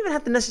you don't even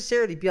have to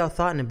necessarily be out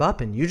thoughting and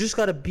bopping. You just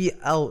gotta be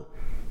out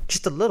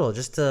just a little,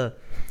 just to.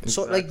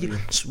 So like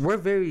we're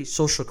very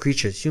social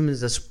creatures.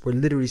 Humans, we're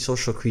literally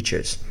social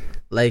creatures.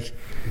 Like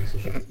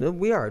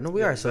we are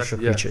social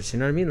creatures. You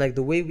know what I mean? Like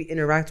the way we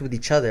interact with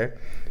each other,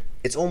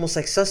 it's almost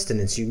like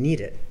sustenance. You need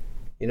it.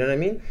 You know what I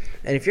mean?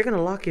 And if you're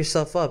gonna lock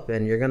yourself up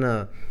and you're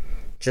gonna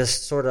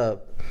just sort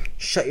of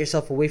shut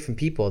yourself away from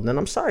people, then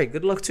I'm sorry.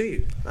 Good luck to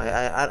you.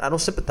 I don't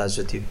sympathize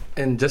with you.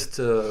 And just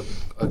to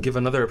give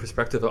another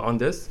perspective on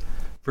this,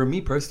 for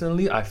me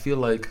personally, I feel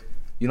like,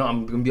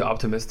 I'm gonna be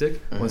optimistic.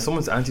 When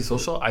someone's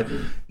antisocial,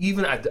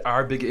 even at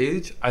our big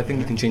age, I think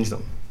we can change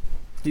them.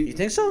 You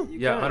think so?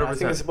 Yeah, 100%. I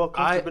think it's about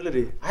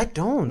comfortability. I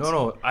don't.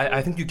 No.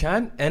 I think you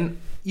can.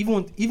 And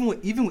even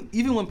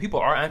when people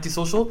are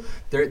antisocial,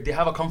 they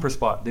have a comfort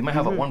spot. They might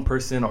have a one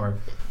person or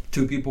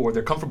two people where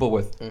they're comfortable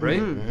with,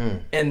 right?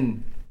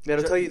 And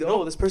they'll tell you,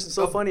 oh, this person's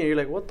so funny, and you're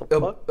like, what the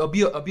fuck? It'll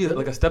be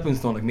like a stepping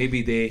stone. Like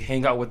maybe they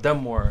hang out with them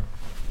more.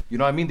 You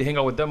know what I mean? They hang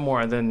out with them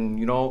more, and then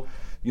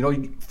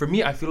for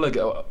me, I feel like.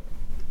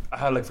 I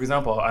had, like, for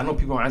example, I know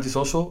people who are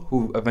antisocial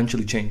who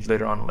eventually change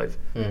later on in life.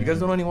 You guys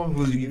don't know anyone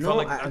who you felt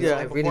like antisocial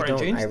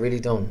I really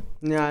don't.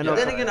 Yeah, I know. But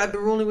then again, I've been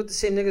rolling with the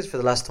same niggas for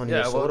the last 20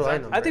 years. So what do I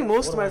know? I think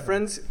most of my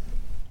friends,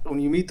 when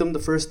you meet them, the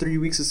first 3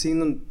 weeks of seeing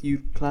them,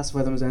 you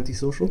classify them as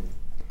antisocial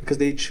because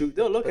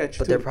they'll look at you.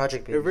 But they're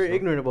project babies. They're very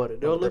ignorant about it.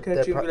 They'll look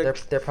at you and be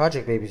like, they're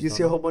project babies. You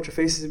see a whole bunch of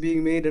faces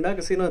being made, they're not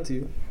gonna say nothing to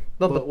you.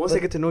 No, but once they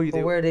get to know you,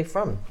 where are they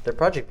from? They're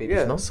project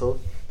babies, no? So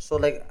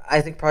like,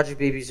 I think project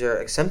babies are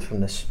exempt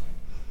from this.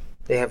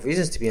 They have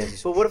reasons to be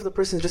antisocial. But what if the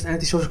person is just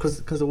antisocial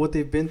because of what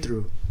they've been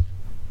through?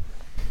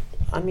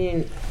 I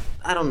mean,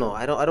 I don't know.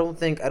 I don't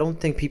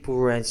think people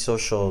who are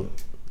antisocial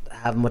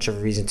have much of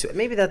a reason to.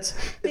 Maybe that's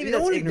the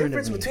only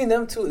difference between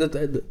them two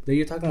that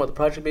you're talking about, the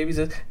project babies,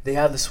 is they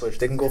have the switch.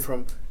 They can go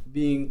from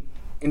being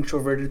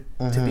introverted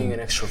to being an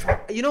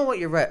extrovert. You know what?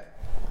 You're right.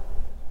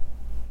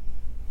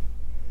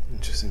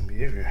 Interesting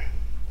behavior.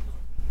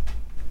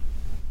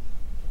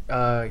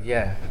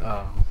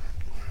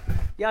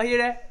 Y'all hear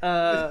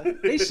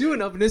that? They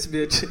shooting up in this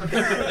bitch.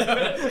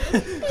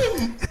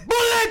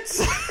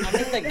 Bullets! I'm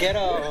in the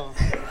ghetto.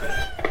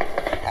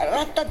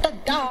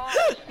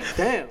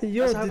 Damn.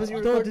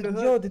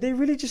 Yo, did they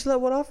really just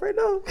let one off right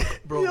now?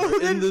 Bro,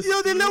 they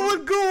let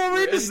one go while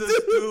we're in the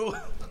stew.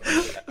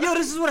 Yo,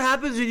 this is what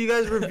happens when you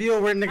guys reveal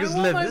where niggas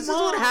live. This is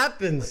what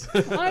happens.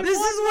 This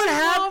is what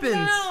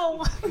happens.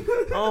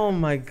 Oh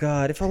my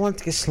god. If I wanted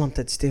to get slumped,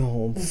 I'd stay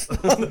home.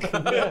 Stop.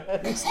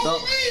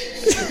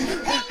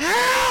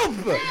 Help!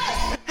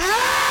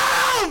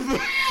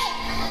 Help!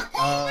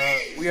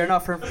 We are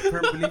not firm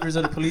believers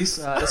of the police.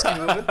 Let's keep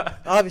moving.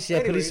 Obviously,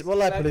 Anyways,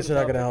 police are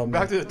not gonna help me.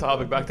 Back to the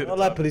topic.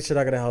 Police are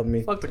not gonna help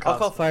me. Fuck the I'll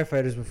cops. call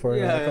firefighters before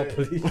I call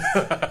police.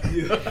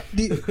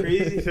 The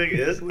crazy thing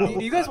is, Do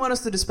you guys want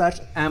us to dispatch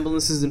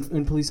ambulances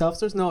and police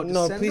officers? No,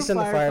 just send please the send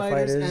the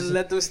firefighters and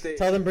let them stay.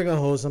 Tell them bring a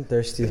hose. I'm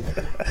thirsty.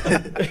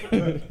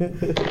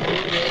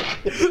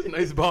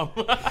 Nice bomb.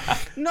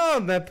 No,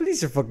 man,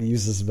 police are fucking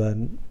useless,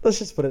 man. Let's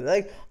just put it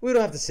like we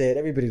don't have to say it.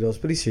 Everybody knows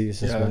police are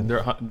useless, man.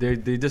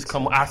 They just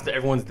come after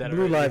everyone's dead.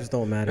 Blue lives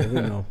don't matter.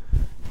 We know.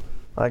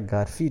 My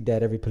God, feed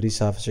that every police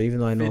officer. Even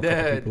though I know a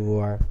couple people who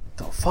are.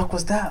 The fuck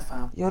was that,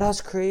 fam? Yo,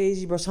 that's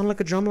crazy, bro. Sound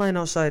like a drum line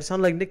outside. It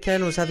sounded like Nick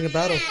Cannon was having a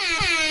battle.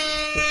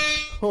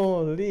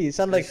 Holy, it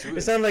sounded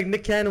like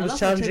Nick Cannon was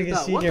challenging his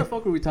senior. What the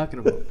fuck were we talking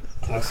about?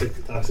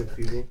 toxic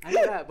people. I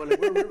know that, but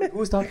like, who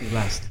was talking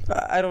last?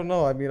 I don't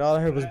know. I mean, all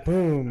I heard was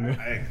boom.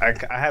 I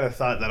had a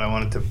thought that I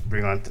wanted to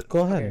bring on to.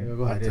 Go ahead.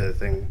 Go ahead. Onto the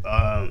thing.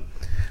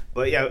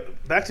 But yeah,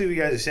 back to what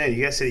you guys are saying.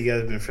 You guys said you guys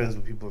have been friends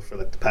with people for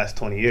like the past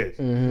 20 years.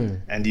 Mm-hmm.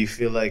 And do you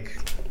feel like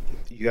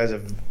you guys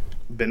have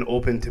been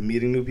open to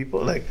meeting new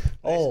people? Like,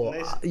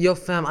 nice. Yo,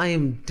 fam, I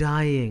am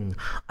dying.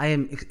 I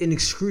am in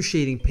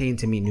excruciating pain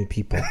to meet new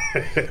people.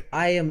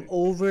 I am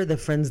over the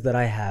friends that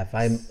I have.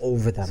 I'm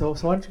over them. So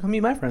why don't you come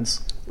meet my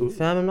friends?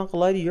 Fam, I'm not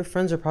gonna lie to you. Your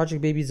friends are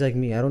project babies like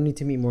me. I don't need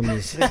to meet more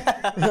me's.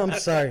 I'm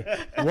sorry.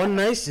 One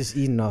nice is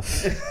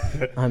enough.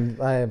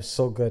 I am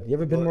so good. You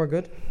ever been more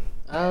good?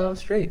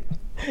 Straight.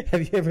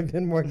 Have you ever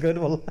been more good?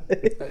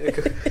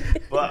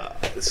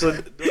 But so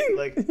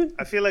like,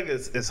 I feel like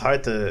it's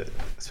hard to,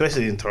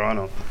 especially in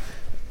Toronto.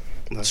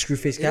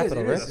 Screwface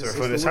capital, right? That's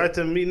where it's hard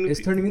to meet new It's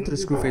people. turning into the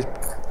Screwface.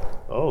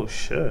 Oh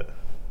shit!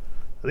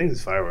 I think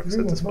it's fireworks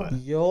at this spot.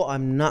 Yo,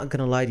 I'm not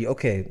gonna lie to you.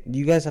 Okay,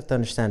 you guys have to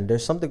understand.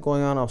 There's something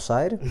going on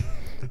outside.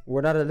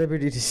 We're not at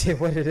liberty to say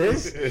what it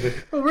is.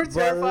 We're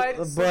terrified.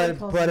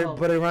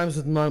 But it rhymes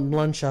with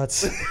blunt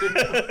shots.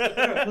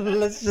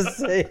 Let's just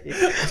say,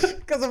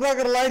 because I'm not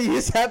gonna lie to you,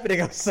 it's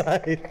happening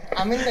outside.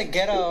 I'm in the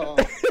ghetto.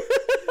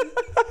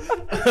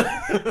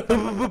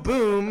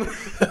 Boom.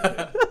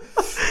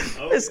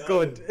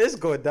 It's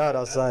going down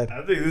outside.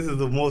 I think this is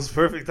the most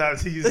perfect time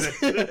to use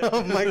it.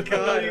 Oh my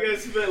god. You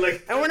guys spent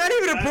like. And we're not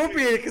even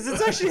appropriate because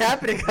it's actually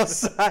happening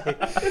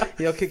outside.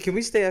 Yo, can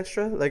we stay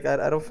extra? Like,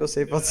 I don't feel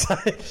safe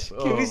outside.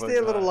 Can we stay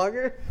a little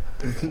longer?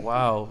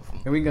 Wow.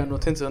 And we ain't got no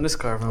tints on this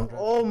car, man.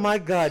 Oh my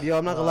god, yo,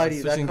 I'm not gonna lie to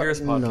you. Switching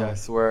Gears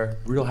podcast where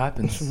real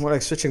happens. More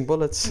like switching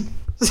bullets.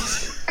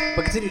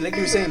 But continue, like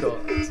you were saying though.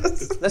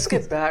 Let's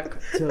get back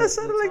to. That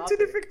sounded like two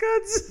different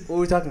guns. What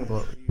were we talking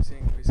about? You were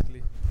saying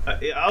basically.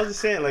 I was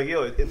just saying, like,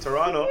 yo, in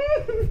Toronto,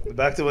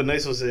 back to what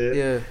Nice was saying.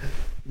 Yeah.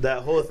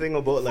 That whole thing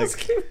about like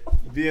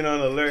being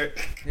on alert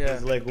Yeah.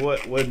 is like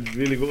what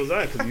really goes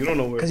on because you don't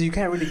know where. Because you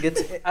can't really get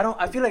to.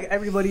 I feel like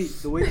everybody,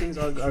 the way things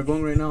are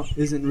going right now,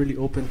 isn't really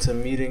open to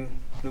meeting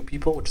new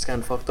people, which is kind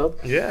of fucked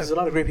up. Yeah. There's a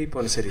lot of great people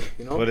in the city,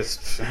 you know. But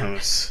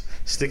it's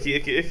sticky,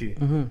 icky.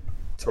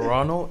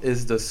 Toronto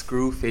is the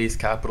screw face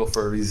capital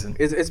for a reason.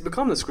 It's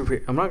become the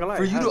Screwface. I'm not gonna lie.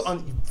 For it you has.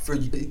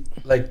 to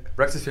like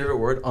Rex's favorite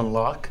word,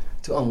 unlock.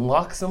 To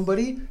unlock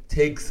somebody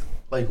takes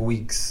like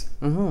weeks.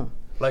 Mm-hmm.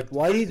 Like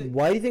Why do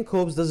you think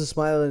Cobes doesn't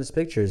smile in his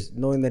pictures,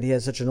 knowing that he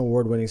has such an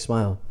award-winning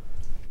smile?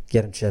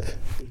 Get him, Chip.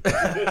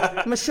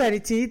 My shiny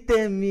teeth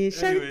and me.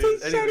 Shiny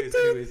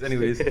teeth.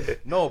 Anyways.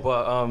 No,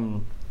 but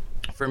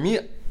for me,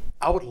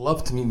 I would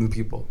love to meet new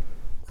people,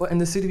 but in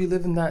the city we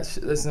live in, that's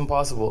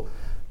impossible.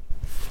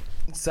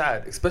 It's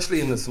sad, especially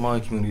in the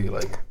Somali community.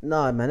 Like,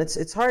 Nah, man,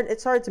 it's hard.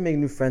 It's hard to make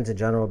new friends in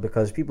general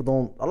because a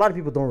lot of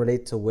people don't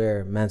relate to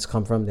where man's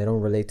come from. They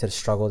don't relate to the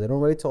struggle. They don't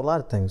relate to a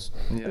lot of things.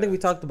 Yeah. I think we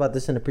talked about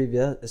this in a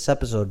previous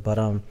episode, but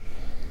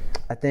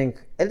I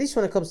think at least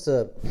when it comes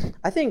to,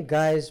 I think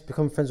guys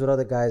become friends with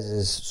other guys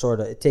is sort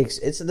of it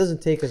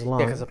doesn't take as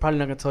long. Yeah, because I'm probably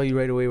not gonna tell you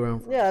right away where I'm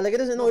from. Yeah, like it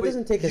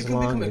doesn't take as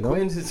long. You can become You know?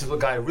 acquaintances with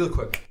a guy real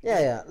quick.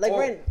 Yeah, like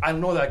right. I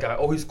know that guy.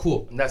 Oh, he's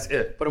cool, and that's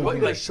it. But I'm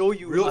going to show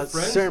you real a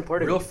friends, certain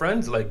part of real it.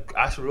 friends, like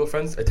actual real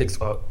friends. It takes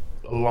a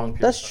long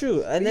period. That's of time.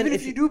 true. And then Even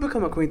if you do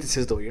become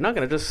acquaintances, though, you're not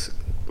gonna just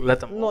let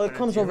them. no, it open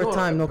comes to you. over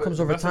time. No, it but comes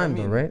over that's what I time,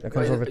 though, mean. right? It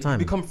comes over You time.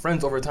 become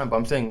friends over time. But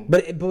I'm saying,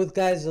 But with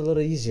guys, it's a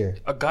little easier.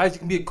 guys, you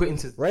can be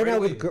acquaintances Right now,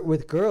 away.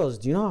 with girls,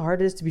 do you know how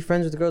hard it is to be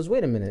friends with girls?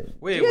 Wait a minute.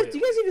 Wait, do you wait.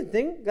 guys even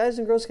think guys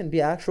and girls can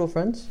be actual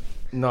friends?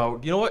 No,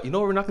 you know what? You know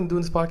what we're not gonna do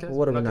in this podcast?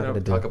 What are we We're not gonna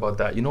do? talk about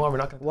that. You know why we're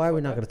not gonna? Why are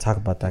we not going to talk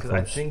about that, Because I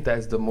Coach? think that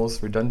is the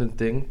most redundant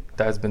thing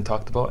that has been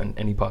talked about in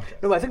any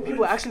podcast. No, but I think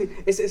people actually.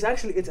 It's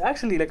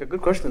actually like a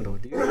good question though.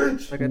 Do you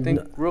like? I think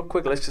real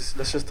quick. Let's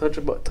just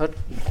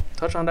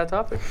touch on that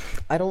topic.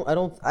 I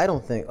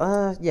don't think.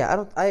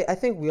 I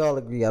think we all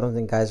agree. I don't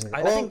think guys.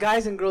 I think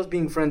guys and girls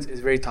being friends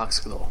is very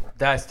toxic though.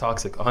 That's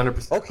toxic,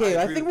 100%. Okay,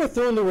 I think we're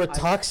throwing the word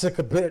toxic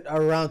a bit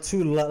around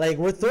too. Like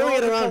we're throwing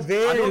it around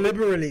very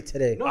liberally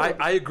today. No,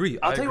 I agree.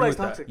 I'll tell you why it's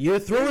with toxic. You're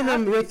throwing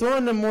them. We're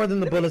throwing them more than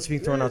the bullets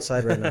being thrown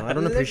outside right now. I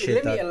don't appreciate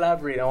Let me that.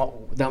 elaborate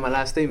on my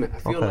last statement. I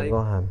feel Okay, like go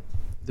ahead.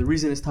 the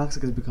reason it's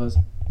toxic is because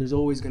there's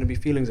always going to be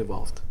feelings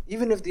involved,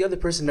 even if the other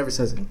person never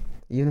says it.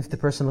 Even if the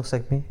person looks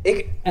like me.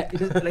 Like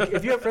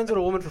if you're friends with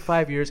a woman for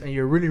 5 years and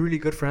you're really, really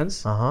good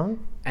friends, and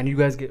you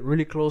guys get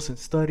really close and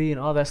study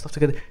and all that stuff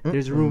together,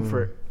 there's room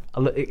for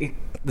the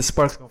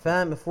sparks gonna fly.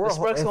 Fam, if we're The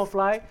sparks gonna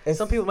fly.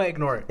 Some people might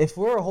ignore it. If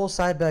we're a whole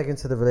side bag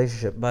into the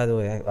relationship, by the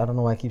way, I don't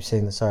know why I keep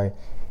saying this. Sorry.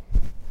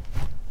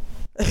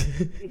 This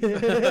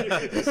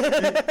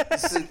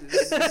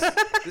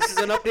is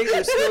an update.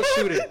 They're still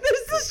shooting.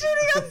 They're still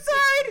shooting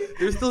outside.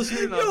 They're still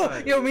shooting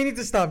outside. Yo, we need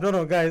to stop.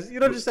 No, guys. You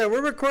don't understand.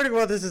 We're recording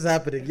while this is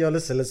happening. Yo,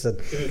 listen.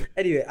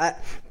 Anyway,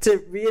 to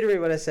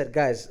reiterate what I said,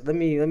 guys, let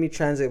me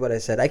translate what I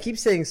said. I keep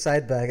saying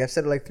side bag. I've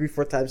said it like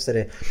 3-4 times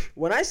today.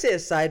 When I say a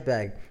side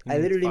bag, I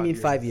literally mean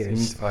 5 years. It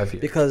means 5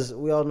 years. Because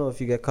we all know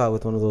if you get caught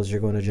with one of those, you're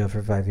going to jail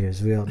for 5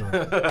 years. We all know.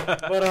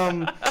 But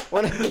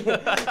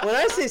when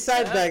I say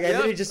side bag, I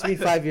literally just mean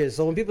 5 years.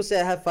 So when people say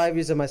I have 5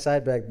 years in my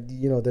side bag,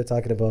 you know what they're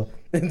talking about.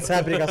 It's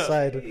happening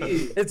outside.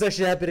 It's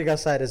actually happening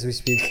outside as we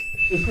speak.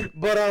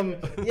 But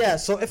yeah,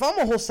 so if I'm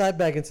a whole side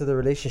bag into the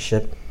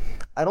relationship,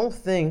 I don't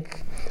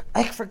think.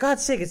 For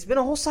God's sake, it's been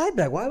a whole side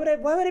bag. Why would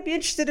I be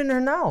interested in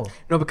her now?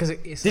 No, because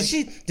it's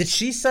Did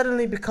she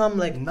suddenly become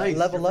like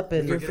level up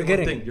and You're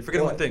forgetting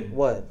one thing.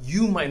 What?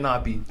 You might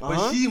not be,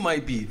 but she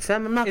might be.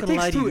 Fam, I'm not It gonna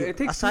lie takes to two. you. It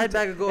takes a side two.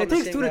 bag of gold. It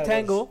takes two to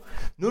tango.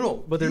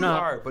 No, But they're you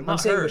not. Are, but I'm not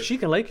saying, her. but she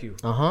can like you.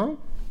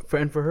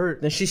 For her.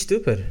 Then she's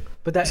stupid.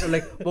 But that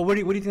like, but what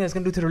do you think that's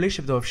gonna do to the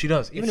relationship though if she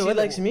does? Even if she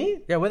likes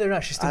me? Yeah, whether or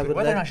not she's stupid. would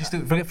Whether or let- not she's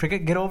stupid.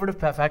 Forget. Get over the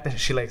fact that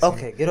she likes you.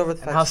 Okay, get over the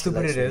fact And how that she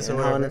stupid likes it me is or and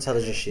how whatever.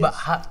 unintelligent she is.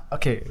 But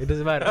okay, it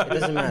doesn't matter. It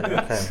doesn't matter.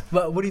 Okay.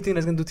 But what do you think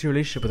that's gonna do to your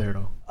relationship with her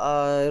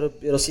though?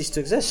 It'll cease to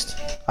exist.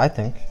 I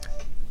think.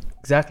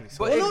 Exactly.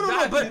 So, But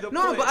exactly the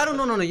point. But I don't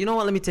know. No. You know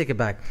what? Let me take it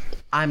back.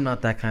 I'm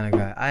not that kind of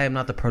guy. I am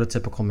not the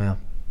prototypical male.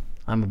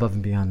 I'm above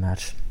and beyond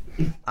that.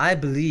 I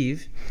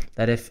believe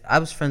that if I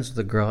was friends with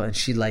a girl and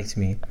she liked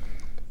me,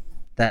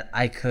 that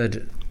I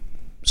could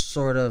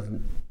sort of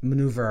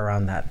maneuver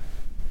around that.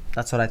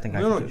 That's what I think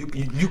I No, could do.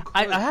 you could,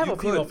 I have you a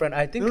female could. friend.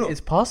 I think No.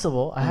 it's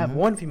possible. I have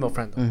one female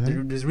friend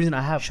though. There's a reason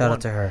I have Shout one.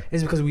 out to her.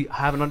 Is because we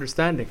have an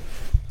understanding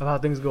of how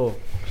things go. You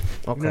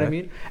know what I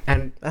mean?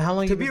 And How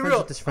long to you be been real, friends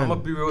with this I'm friend?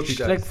 gonna be real with you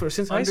guys. like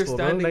since high school,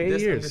 bro, Understanding like 8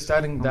 this, years.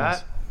 understanding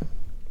that,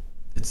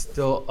 it's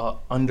still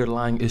a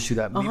underlying issue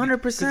that maybe,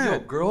 100%. 'cause, yo,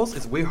 girls,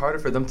 it's way harder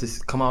for them to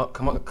come out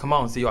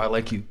and say, "Yo, I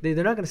like you." They're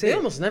not gonna say They it.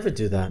 almost never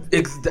do that.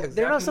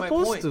 Exactly not my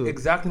supposed point. to.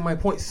 Exactly my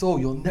point. So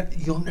you'll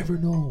never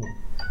know.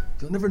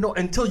 You'll never know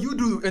until you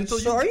do.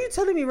 So are you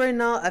telling me right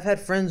now I've had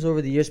friends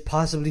over the years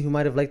possibly who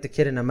might have liked the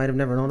kid and I might have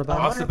never known about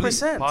it? possibly,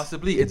 100%.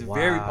 possibly, it's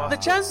very Wow. possible.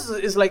 The chances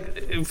is like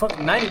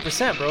fucking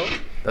 90%, bro.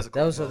 That's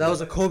a That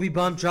was a Kobe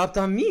bomb dropped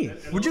on me.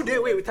 Would you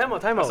date? Wait, time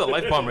out. That's a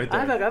life bomb right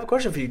I there. have a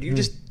question for you. Do you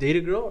just date a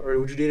girl, or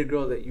would you date a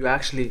girl that you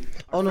actually?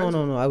 Oh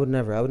no. I would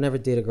never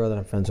date a girl that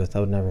I'm friends with. I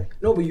would never.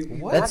 No, but you.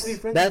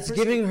 That's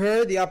giving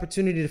her the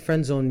opportunity to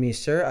friend zone me,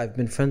 sir. I've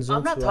been friend I'm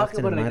zoned not too talking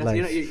often about in it my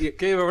like that. life.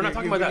 Okay, but we're not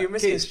talking about that. You're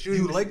Okay,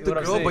 misconstruing you like the what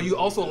I'm girl, but saying. you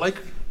also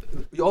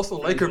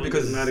like her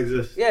because does not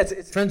exist. Yeah,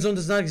 it's Friend zone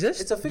does not exist.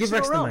 it's a Give fictional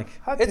Rex the realm.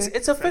 mic.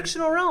 It's a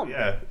fictional realm.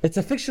 Yeah, It's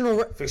a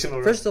fictional.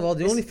 fictional. First of all,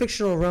 the only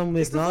fictional realm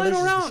we It's the acknowledge final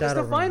is the round. It's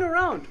shadow the final realm.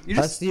 round. You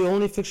That's just. the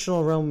only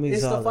fictional realm we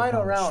It's the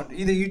final acknowledge. round.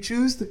 Either you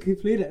choose to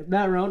complete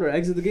that round or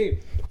exit the game.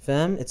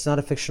 Fam, it's not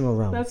a fictional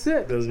realm. That's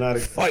it. does not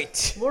exist.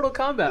 Fight. Mortal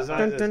Kombat.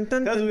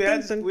 Because we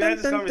had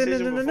this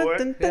conversation before,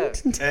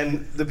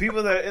 and the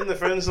people that are in the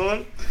friend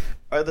zone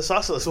are the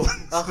sauceless ones.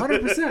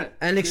 100%.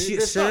 And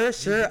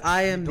sir,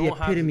 I am the don't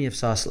have epitome of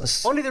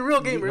sauceless. Only the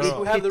real gamers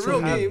who have the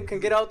real game can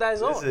get out that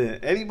zone. Listen,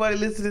 anybody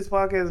listen to this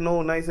podcast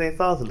know Nice ain't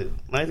sauceless.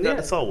 Nice got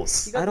the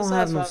sauce. You got I the don't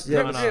have sauce,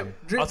 no- man. yeah, Drip, no.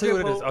 drip, I'll tell you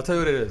what it drip, is. I'll tell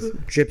you what it is.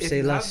 Drip, If say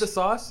you have less. the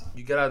sauce,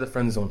 you get out of the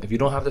friend zone. If you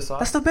don't have the sauce,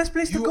 That's the best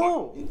place to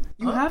go.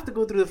 You have to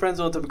go through the friend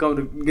zone to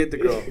get the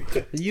girl.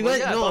 You Well,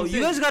 guys, yeah, no, but I'm you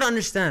saying- guys gotta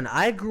understand.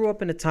 I grew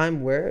up in a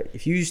time where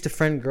if you used to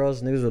friend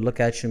girls, niggas would look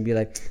at you and be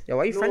like, "Yo,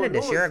 why you friending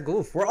this? You're a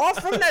goof." We're all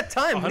from that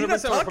time. What are you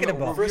guys 100% we're talking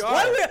from- about? we're-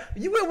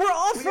 Why we're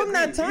all from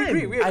that time.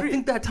 We agree. I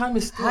think that time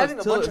is still Having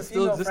a bunch of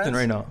still female existing friends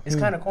right now. is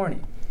kind of corny.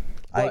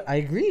 I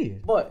agree.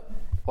 But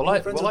Well,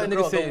 friends I with the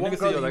girl, the niggas one say,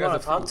 girl yo, that that you guy's want a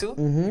to talk fool.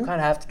 to, you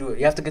kind of have to do it.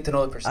 You have to get to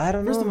know the person. I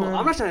don't know, First of all, man.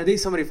 I'm not trying to date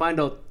somebody find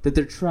out that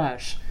they're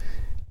trash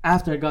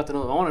after I got to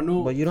know them. I want to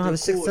know. But you don't have a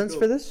if they're sixth cool or sense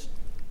dope. for this?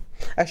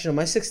 Actually, no,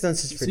 my sixth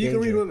sense is for So you danger.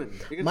 can read women.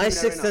 You can My tell me that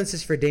sixth right now. sense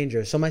is for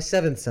danger. So my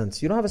seventh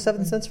sense. You don't have a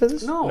seventh sense for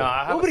this? No, No,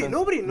 I have a sense.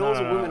 nobody knows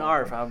No, what no, women no.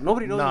 are, fam.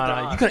 Nobody knows what they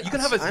Nah, are. you can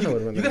have I know what a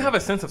women you can are. have a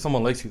sense if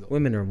someone likes you though.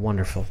 Women are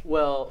wonderful.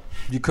 Well,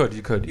 You could.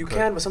 you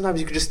can, but sometimes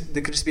they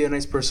could just be a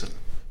nice person.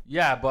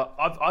 Yeah, but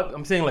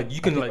I'm saying like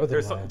you can like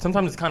there's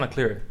sometimes it's kind of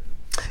clear.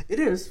 It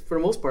is for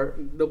the most part.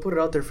 They'll put it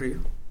out there for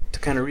you to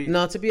kind of read.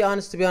 No, to be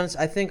honest,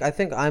 I think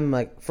I'm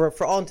like for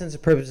all intents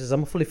and purposes,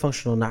 I'm a fully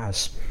functional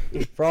nas.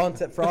 For all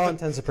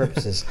intents and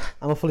purposes,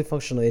 I'm a fully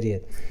functional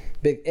idiot.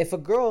 If a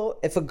girl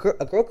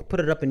could put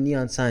it up in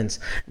neon signs,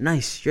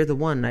 nice, you're the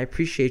one, I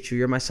appreciate you,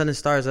 you're my sun and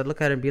stars, I'd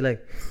look at her and be like,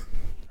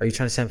 are you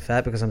trying to say I'm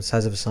fat because I'm the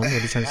size of a sun? What are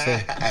you trying to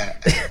say?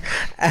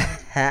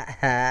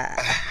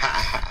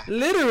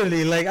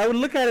 Literally, like I would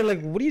look at it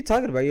like, what are you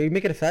talking about? Are you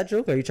making a fat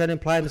joke? Are you trying to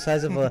imply I'm the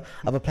size of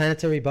a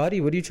planetary body?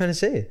 What are you trying to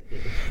say?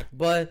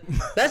 But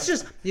that's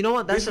just, you know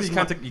what? That's Basically,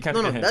 just you can't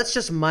no, take a hint. that's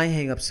just my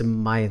hangups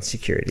and my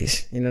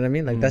insecurities. You know what I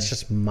mean? Like that's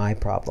just my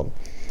problem.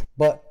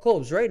 But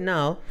Cobes, right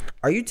now,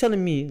 are you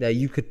telling me that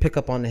you could pick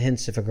up on the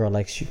hints if a girl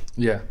likes you?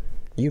 Yeah,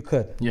 You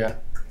could. yeah.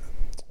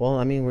 Well,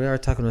 I mean, we are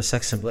talking to a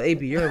sex symbol.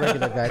 AB, you're a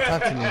regular guy.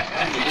 Talk to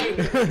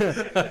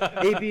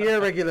me. AB, you're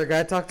a regular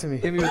guy. Talk to me.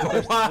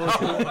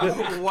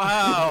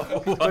 Wow.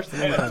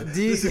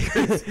 Do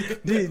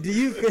you? do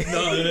you?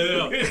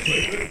 No.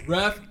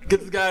 Raph, get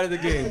this guy out of the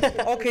game.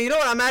 Okay, you know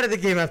what? I'm out of the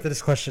game after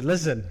this question.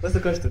 Listen. What's the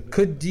question?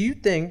 Do you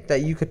think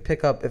that you could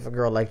pick up if a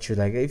girl liked you?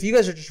 Like, if you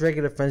guys are just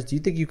regular friends, do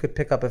you think you could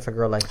pick up if a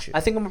girl liked you? I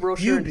think I'm a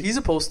brochure. And he's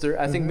a poster.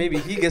 I think maybe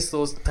he gets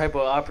those type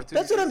of opportunities.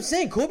 That's what I'm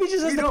saying. Kobe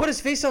just has You to know, put his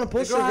face on a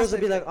poster girl and girls has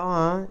will be to- like,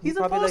 "Aw, He's a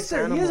probably likes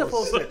poster. He is a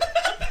animals." poster.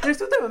 There's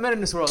two type of men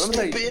in this world. Let me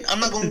tell you. Stupid. I'm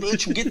not gonna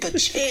let you get the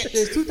chance.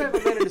 There's two type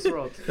of men in this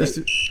world.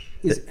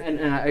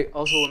 And I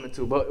also women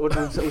too. But we're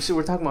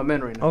talking about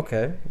men right now.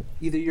 Okay.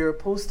 Either you're a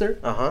poster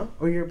Uh huh.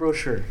 or you're a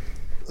brochure.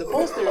 The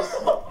posters.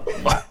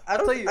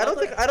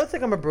 I don't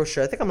think I'm a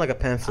brochure. I think I'm like a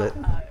pamphlet.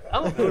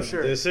 I'm a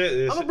brochure.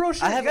 I'm a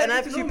brochure. I have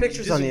a few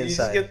pictures on the You just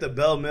inside. get the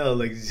Bell Mail,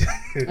 like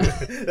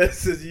that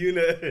says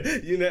Una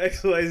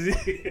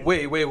XYZ.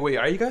 Wait.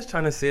 Are you guys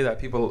trying to say that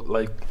people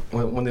like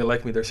when they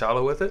like me, they're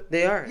shallow with it?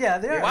 They are. Yeah,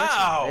 they are.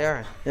 Wow. They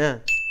are. Yeah.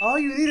 All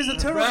you need is a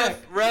turtleneck.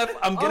 Ref,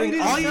 I'm getting.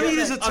 All you need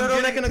is a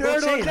turtleneck and a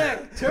gold chain.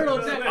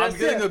 Turtleneck. I'm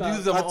getting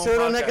abused on A my own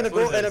turtleneck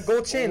podcast. and a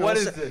gold chain. What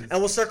And is this? And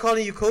we'll start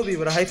calling you Kobe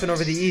with a hyphen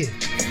over the E.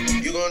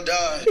 You gonna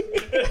die.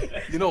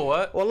 You know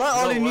what? Well,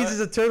 all he needs is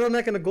a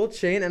turtleneck and a gold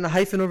chain and a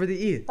hyphen over the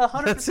E.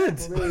 100%. That's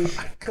it.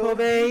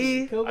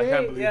 Kobe. I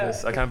can't believe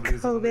this. I can't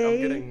believe this.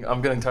 Kobe.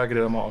 I'm getting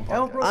targeted on my own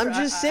podcast. I'm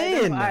just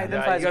saying. I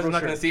identify Yeah, as you a guys are not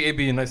brochure. gonna see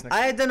AB nice next.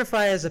 I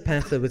identify as a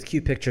pamphlet with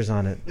cute pictures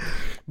on it.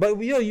 But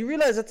yo, you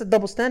realize that's a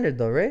double standard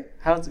though, right?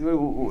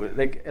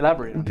 Like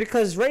elaborate on it.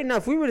 Because right now,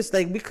 if we were to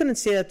like, we couldn't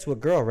say that to a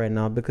girl right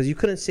now because you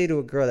couldn't say to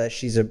a girl that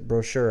she's a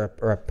brochure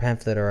or a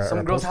pamphlet or a.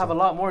 Some girls have a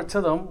lot more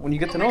to them when you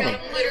get to know them.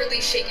 I'm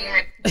literally shaking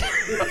right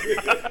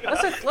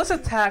Let's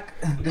attack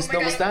this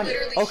double standard.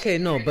 Okay,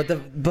 no,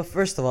 but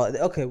first of all,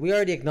 okay, we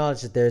already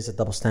acknowledged that there is a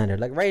double standard.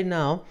 Like right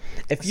now,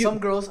 if you Some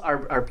girls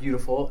are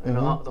beautiful, and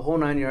the whole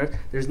 9 yards.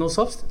 There's no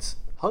substance.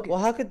 Hug it. well,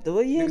 how could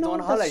well, yeah, Niggas no, don't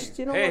wanna holla that's- at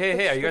you. you know what, Hey,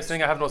 that's- are you guys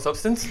saying I have no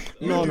substance?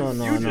 No.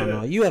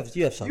 You have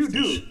substance. You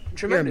do.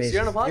 Tremendous.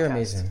 You're on a podcast. You're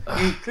amazing.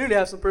 You clearly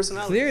have some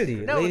personality. Clearly,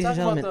 No, we're ladies and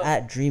talking about gentlemen,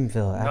 at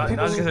Dreamville. Now you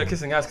guys are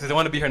kissing ass because they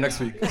want to be here next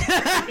week.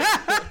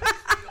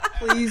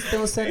 Please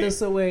don't send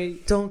us away.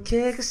 Don't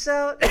kick us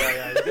out.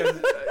 Yeah,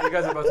 you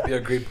guys are about to be a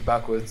great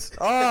backwards.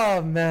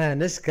 Oh man,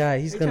 this guy,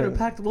 he's You trying to gonna.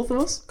 impact both of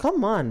us?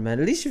 Come on, man.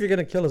 At least if you're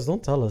gonna kill us,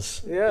 don't tell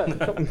us. Yeah.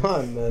 Come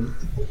on, man.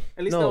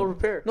 At least No. they'll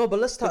repair. No, but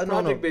let's talk. The No,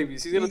 no. project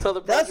babies. He's gonna tell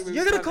the That's project babies.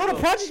 you're gonna call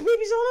the project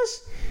babies on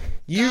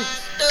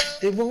us?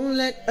 They won't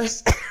let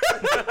us.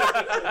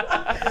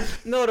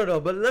 No.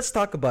 But let's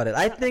talk about it.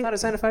 I think Not a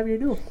sign of 5-year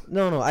deal.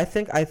 no. I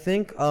think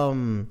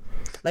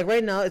like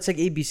right now, it's like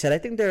AB said. I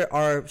think there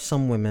are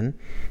some women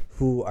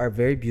who are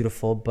very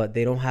beautiful, but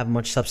they don't have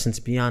much substance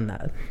beyond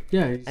that.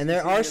 Yeah. And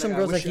there are some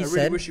girls, like he I really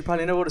said. wish you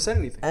probably never would have said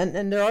anything.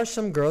 And there are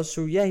some girls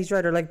who, yeah, he's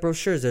right, are like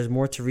brochures. There's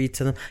more to read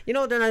to them. You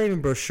know, they're not even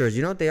brochures.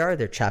 You know what they are?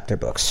 They're chapter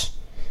books.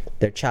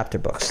 They're chapter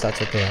books. That's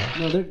what they are.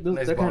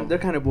 No, they're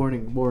kind of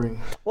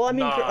boring. Well, I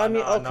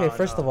mean, okay.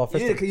 First of all,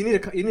 You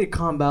need a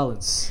calm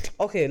balance.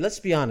 okay. Let's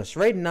be honest.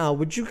 Right now,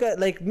 would you guys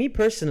like me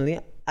personally?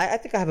 I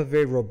think I have a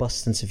very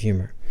robust sense of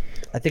humor.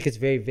 I think it's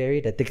very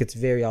varied. I think it's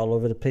very all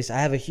over the place. I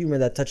have a humor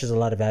that touches a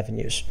lot of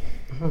avenues.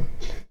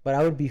 But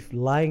I would be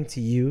lying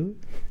to you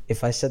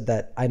if I said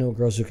that I know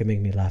girls who can make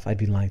me laugh. I'd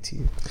be lying to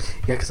you.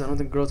 Yeah, because I don't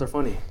think girls are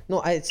funny.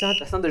 No, it's not.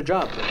 That's not their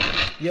job.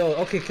 Yo,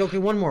 okay.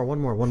 One more.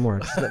 Just one more.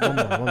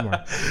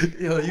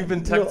 Yo, you've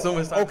been texting so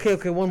much time.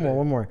 Okay, one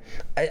more.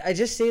 I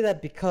just say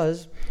that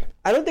because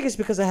I don't think it's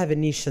because I have a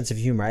niche sense of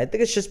humor. I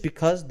think it's just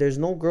because there's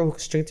no girl who can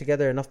string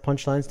together enough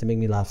punchlines to make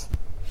me laugh.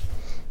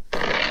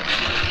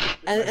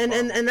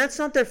 And that's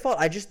not their fault.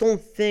 I just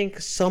don't think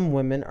some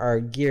women are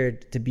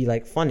geared to be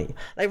like funny.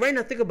 Like right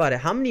now, think about it.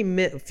 How many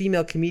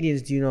female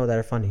comedians do you know that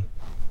are funny?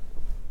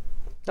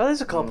 Oh,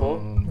 there's a couple.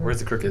 Where's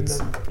the crickets?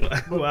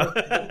 Wow.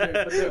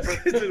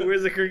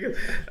 Where's the cricket?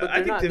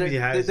 I think Tiffany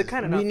has. They're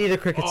kind of We not. need a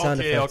cricket sound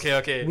effect.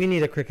 Okay. We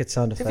need a cricket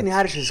sound effect. Tiffany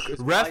Haddish is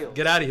Ref, wild.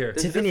 get out of here.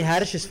 Tiffany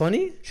Haddish is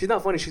funny? She's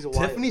not funny. She's a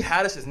wild. Tiffany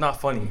Haddish is not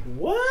funny.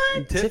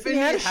 What? Tiffany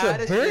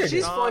Haddish, a bird.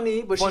 She's not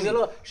funny, but she's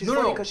funny. she's No,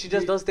 funny no. because she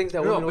just does things that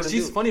No, women but wouldn't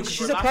she's do. funny. 'cause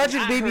She's we're a laughing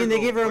project at baby her, and they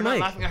though. gave her a We're not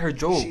mic. laughing at her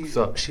jokes.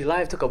 She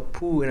live took a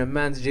poo in a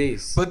man's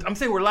J's. But I'm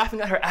saying we're laughing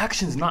at her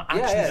actions, not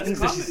Yeah, actions. yeah, things it's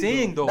that she's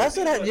saying, though. That's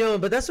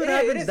what but that's what Yeah,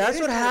 it happens. is- That's it is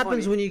what kinda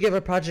happens funny. when you give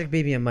a project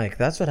baby a mic.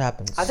 That's what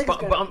happens. I think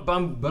it's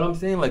But I'm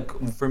saying, like,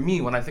 for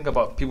me, when I think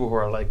about people who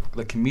are like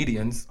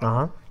comedians,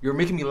 you're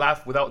making me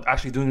laugh without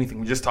actually doing anything.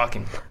 We're just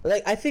talking.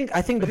 Like I think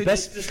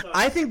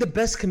the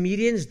best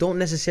comedians don't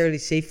necessarily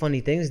say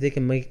funny things. They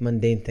can make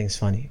mundane things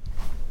funny.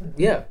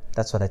 yeah.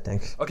 That's what I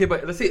think. Okay,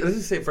 but let's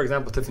just say, for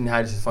example, Tiffany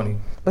Haddish is funny.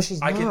 But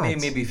she's I not. can name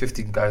maybe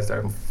 50 guys that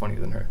are funnier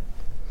than her.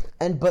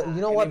 But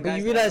you know what? name But you guys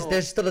that I realize know.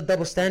 there's still a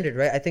double standard,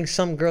 right? I think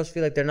some girls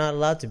feel like they're not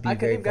allowed to be I can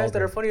very name guys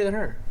that are vulgar. funnier than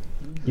her.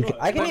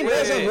 I can name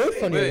guys that are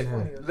funnier than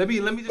her. Let me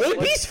just.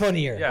 AB's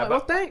funnier. Yeah, Well,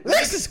 but thanks.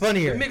 Lex is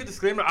funnier. let me make a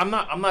disclaimer. I'm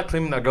not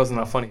claiming that girls are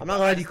not funny. I'm not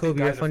gonna lie to you, Kobe.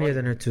 You're guys are funnier funny.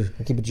 than her too.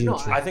 I keep it G No,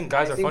 with you. I think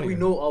guys are funnier.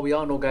 We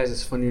all know guys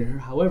is funnier than her.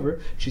 However,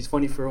 she's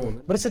funny for her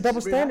own. But it's a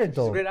double She's a great standard, actor. She's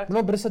a though. great actor.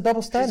 No, but it's a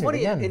double She's standard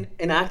funny again.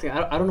 in acting.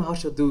 I don't know how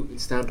she'll do in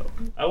stand up.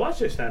 I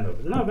watched her stand up.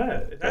 It's not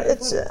bad. It's actually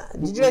It's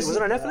funny. did you guys? Was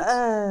it on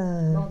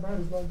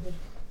Netflix?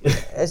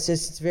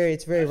 It's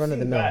very run of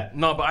the mill. Bad.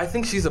 No, but I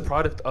think she's a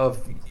product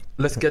of.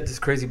 Let's get this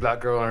crazy black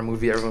girl in our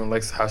movie. Everyone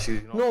likes how she.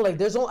 You know, No, like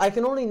I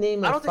can only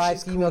name I like don't think 5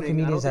 she's female cooning.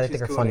 comedians that I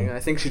think are funny. I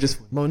think she just.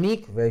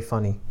 Monique, very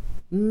funny.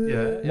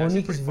 yeah,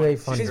 Monique is very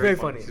funny. She's very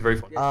funny. She's very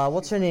funny.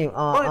 What's her name?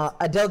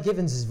 Adele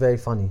Givens is very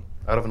funny.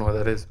 I don't know what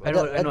that is. But I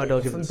know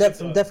Adele from Givens.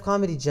 from Def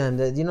Comedy Jam.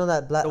 You know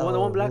that black. The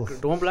one black.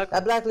 oof. The one black.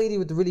 That black lady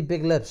with the really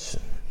big lips.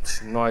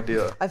 no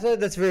idea. I feel like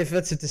that's very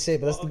offensive to say,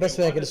 but that's the best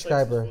way I can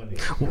describe her.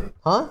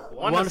 Huh?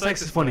 Wanda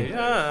Sykes is funny.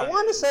 Yeah.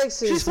 Wanda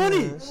Sykes is. She's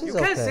funny. She's You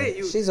okay. can't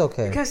say She's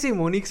okay. You can't say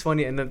Monique's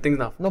funny and then things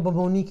not. No, but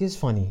Monique is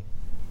funny.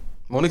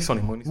 Monique's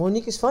funny.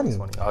 Monique is funny.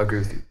 I agree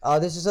with you.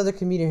 There's this other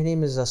comedian. Her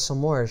name is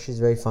Samora. She's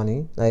very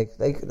funny.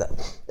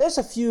 There's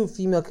a few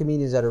female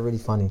comedians that are really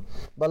funny.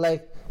 But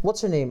like,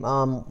 what's her name?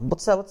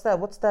 What's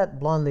that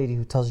blonde lady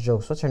who tells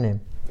jokes? What's her name?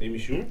 Amy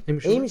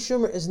Schumer? Amy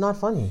Schumer is not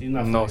funny. She's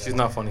not No, funny. she's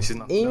not funny. She's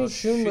not. Amy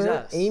she's Schumer.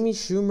 ass. Amy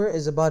Schumer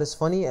is about as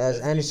funny as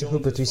Anderson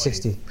Jones Cooper is funny.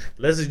 360.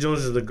 Leslie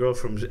Jones is the girl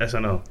from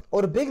SNL. Oh,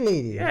 the big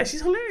lady. Yeah,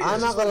 she's hilarious.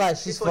 I'm not gonna lie,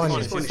 she's funny.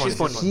 She's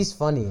funny. She's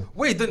funny.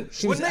 Wait, then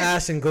She was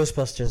ass in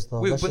Ghostbusters though.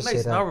 Wait, Let's but just say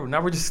nice. that.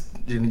 Now we're just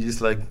you're just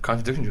like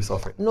contradicting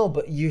yourself right now. No,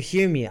 but you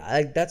hear me.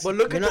 That's. But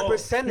look you're at not- the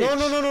percentage.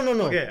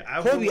 No. Okay,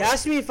 I Kobe, will-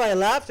 ask me if I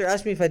laughed or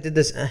ask me if I did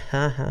this.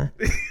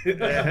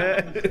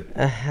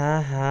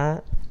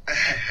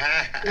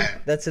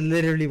 That's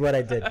literally what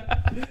I did.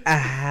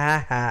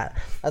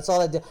 That's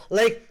all I did.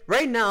 Like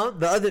right now,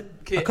 the other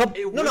a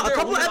couple. Was there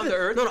a woman on the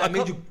earth that made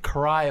couple- you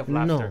cry of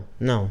laughter?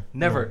 No.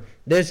 Never.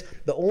 There's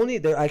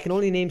I can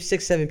only name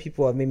 6-7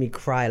 people that made me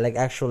cry, like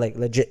actual like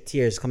legit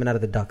tears coming out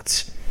of the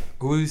ducts.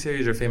 Who would you say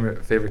is your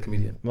favorite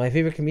comedian? My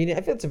favorite comedian.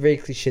 I feel it's a very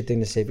cliche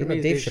thing to say, but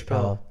me, Dave Dave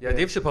Chappelle. Yeah,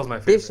 Dave Chappelle's my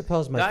Dave favorite.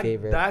 Chappelle's my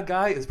favorite. That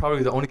guy is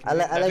probably the only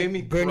comedian I that like made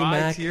me Bernie cry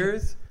Mac.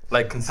 tears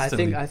like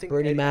consistently. I think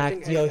Bernie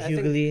Mac, D.L.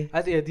 Hughley.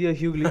 I think D.L.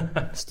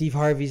 Hughley. Steve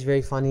Harvey's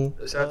very funny.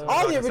 Shout out to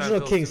All the Rock and original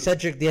Seinfeld, kings. too.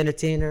 Cedric the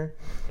Entertainer.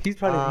 He's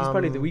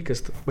probably the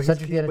weakest. But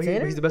Cedric the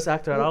Entertainer? he's the best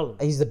actor out of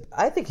them.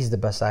 I think he's the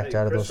best actor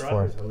out of those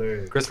four.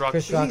 Chris Rock.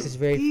 Chris Rock is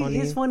very funny.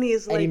 His funny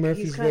is like Eddie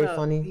Murphy's he's kinda, very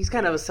funny. He's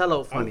kind of a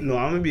sellout funny. No,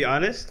 I'm gonna be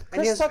honest.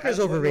 Chris Tucker's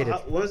overrated.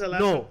 When was the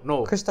last time?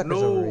 No. Chris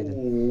Tucker's overrated.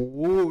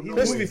 He's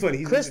supposed to be funny.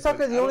 He's Chris supposed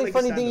to Tucker, be the funny. I only don't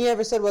funny like thing his he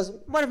ever said was,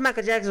 "What if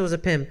Michael Jackson was a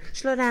pimp?"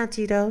 Slow down,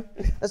 Tito.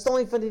 That's the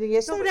only funny thing he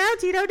ever said. Slow down,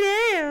 Tito.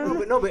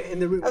 Damn. No, but in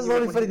the That's the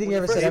only funny thing he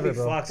ever said stand-up. ever,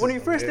 Jamie bro. Foxx When is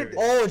he first did-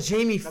 hilarious. Oh,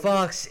 Jamie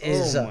Foxx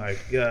is. Oh my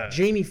god.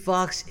 Jamie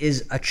Foxx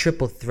is a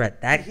triple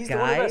threat. That He's the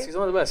one of the guy. best. He's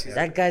one of the best.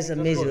 That guy's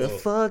amazing. go.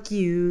 Fuck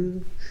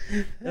you.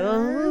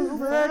 Oh,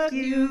 fuck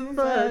you.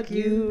 Fuck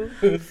you.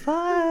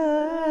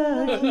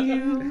 Fuck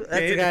you.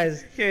 That's the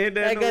guy's. Can't hit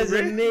That no guy's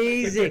brick.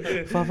 amazing.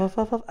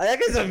 That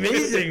guy's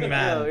amazing,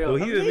 man. Yo,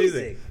 Well, he's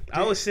amazing.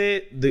 I would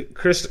say the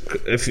Chris.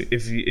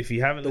 If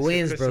you haven't The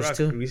listened Wayans to Chris bros, Rock,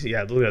 too. recently,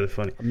 yeah, those guys are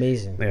funny.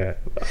 Amazing. Yeah,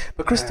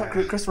 But Chris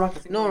Rock. I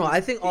think No,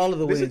 I think all of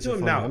the listen Wayans to are him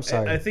funny. now. I'm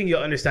sorry. I think you'll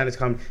understand his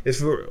comedy. It's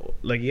for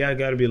like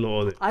gotta be a little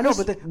older. I know,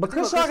 But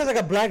Chris Rock is like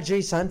a black Jay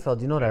Seinfeld.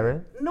 You know that,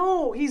 right?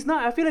 No, he's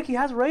not. I feel like he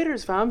has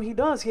writers, fam. He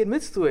does. He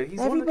admits to it. He's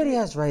Everybody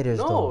has writers,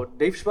 No, though.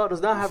 Dave Chappelle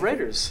does not have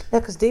writers. Yeah,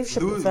 because Dave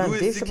Chappelle, Louis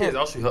Dave C.K. is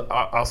Chappelle.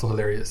 also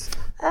hilarious.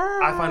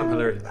 I find him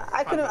hilarious.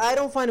 I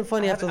don't find him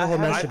funny after the whole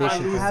I find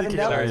masturbation. Louis thing.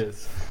 C.K.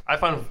 hilarious. I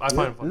find him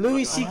funny.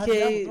 Louis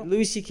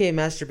C.K.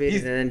 masturbated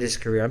He's- and ended his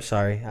career. I'm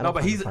sorry. I No, don't but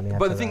find he's. him funny But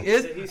the after thing that.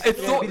 is,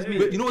 it's so.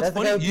 But you know what's That's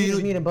the guy funny? who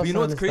beats meat and busts You know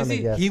on what's his crazy?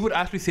 stomach, yes. He would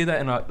actually say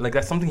that in a like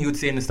that's something he would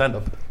say in the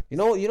stand-up. You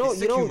know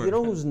sick humor.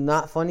 who's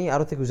not funny? I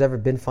don't think who's ever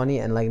been funny,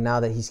 and like now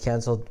that he's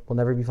canceled, will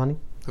never be funny.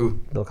 Who?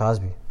 Bill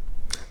Cosby.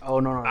 Oh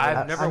no.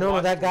 I've never I know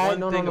watched that guy. one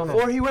No. thing of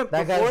Before he went.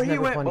 That guy's Before he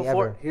never went. funny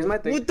Before ever. here's my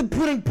thing. With the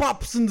pudding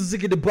pops and the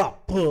ziggity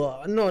bop.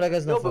 No, that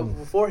guy's No, not but funny.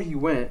 before he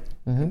went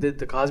and did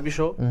the Cosby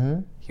Show,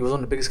 he was one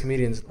of the biggest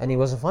comedians. And he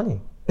wasn't funny.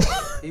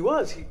 He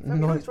was. He's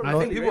from I Philly,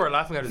 think people right? are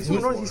laughing at his He's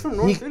from North. He's from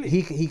North Philly.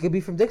 He could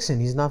be from Dixon.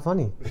 He's not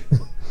funny.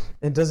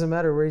 It doesn't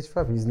matter where he's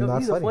from. He's No, not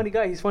he's funny. a funny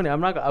guy. He's funny.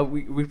 I'm not.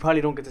 We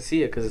probably don't get to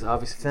see it because it's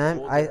obviously. Fam,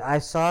 older. I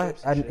saw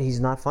it, and he's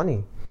not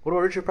funny. What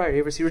about Richard Pryor? You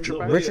ever see Richard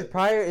Pryor? Richard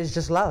Pryor is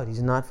just loud.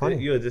 He's not funny.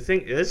 Yo, the thing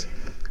is,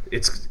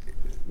 it's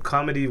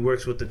comedy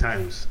works with the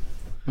times,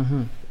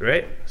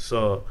 right?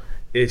 So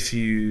if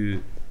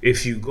you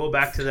go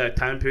back to that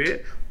time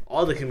period,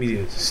 all the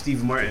comedians,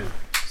 Steve Martin,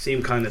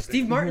 same kind of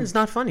Steve thing. Martin's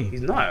not funny.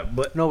 He's not,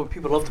 but No, but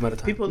people loved him at the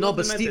time. people No, love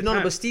but him at Steve. the No,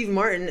 time. but Steve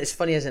Martin is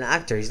funny as an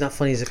actor. He's not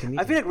funny as a comedian.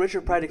 I feel like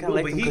Richard Pryor kind of No,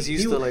 liked but him because he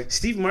used to like.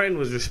 Steve Martin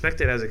was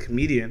respected as a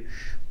comedian,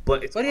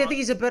 but it's But I think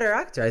he's a better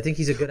actor. I think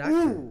he's a good actor.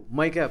 Ooh,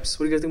 Mike Epps.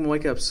 What do you guys think of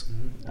Mike Epps?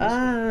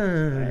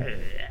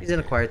 He's an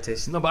acquired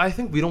taste. No, but I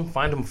think we don't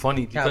find him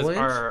funny because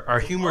Williams? our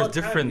humor is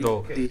different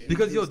though.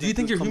 Because yo, do you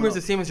think your humor is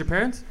the same as your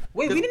parents?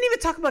 Wait, we didn't even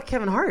talk about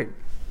Kevin Hart.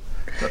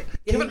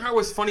 Kevin Hart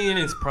was funny in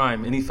his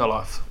prime and he fell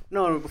off.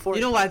 No, before.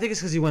 You know why? I think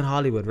it's because he went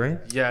Hollywood, right?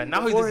 Yeah,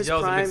 now he before just his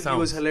yells and prime, makes he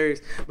was sounds. hilarious,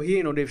 but he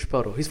ain't no Dave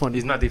Chappelle though. He's funny.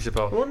 He's not Dave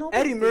Chappelle. no.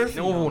 Eddie Murphy.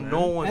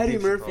 No one. Eddie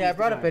Dave Murphy. Chappelle. Yeah, I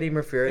brought up Eddie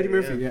Murphy. Eddie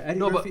Murphy. Yeah, Eddie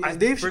No, but Murphy. It's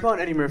Dave Chappelle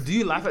and Eddie Murphy. Do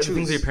you laugh at the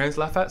things that your parents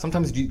laugh at?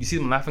 Sometimes you see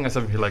them laughing at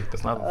something, you're like,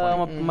 that's not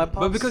funny. My pops.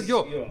 But because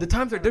the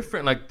times are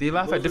different. Like they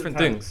laugh at different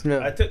things.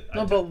 Yeah.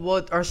 No, but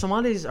what are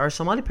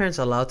Somali parents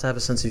allowed to have a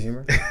sense of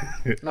humor?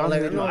 No,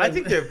 like, no, I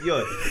think they're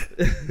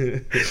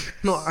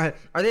No,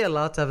 are they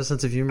allowed to have a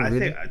sense of humor? I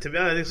Really? think to be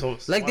honest, I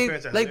think so. Like My they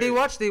parents are like they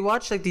hilarious.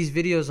 watch like these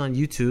videos on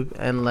YouTube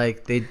and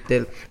like they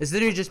it's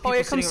literally just people Oh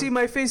yeah, come sitting see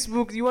my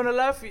Facebook. Do you want to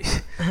laugh?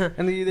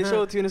 And they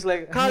show it to you and it's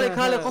like. Kale,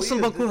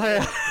 غسل بنكو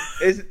هيا.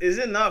 Is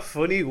it not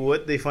funny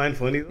what they find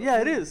funny? Though?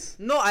 Yeah, it is.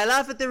 No, I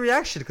laugh at their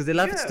reaction because they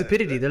laugh at Yeah.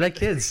 stupidity. They're like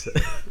kids.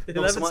 They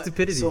laugh at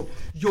stupidity. So,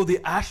 Yo, they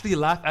actually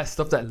laugh at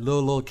stuff that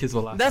little kids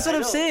will laugh That's at.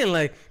 what I'm saying.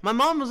 Like, my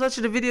mom was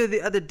watching a video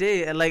the other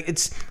day, and like,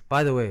 it's,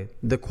 by the way,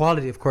 the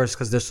quality, of course,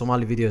 because their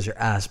Somali videos are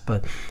ass,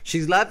 but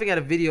she's laughing at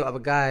a video of a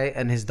guy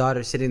and his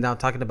daughter sitting down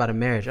talking about a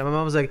marriage. And my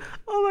mom was like,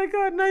 oh my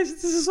God, nice.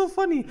 This is so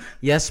funny.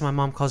 Yes, my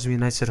mom calls me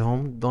nice at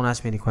home. Don't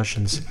ask me any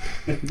questions.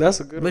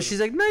 that's a good But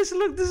she's like, nice,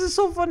 look, this is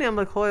so funny. I'm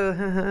like,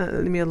 oh,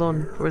 leave me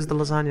alone. Where's the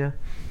lasagna?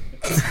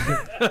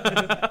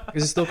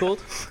 Is it still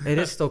cold? It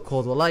is still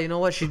cold. Wallah, you know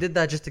what? She did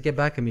that just to get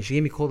back at me. She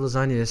gave me cold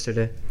lasagna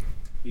yesterday.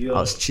 Yo,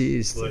 I was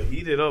cheesed. but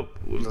heat it up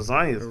with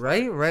lasagna.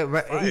 Right.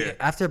 Fire.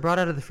 After I brought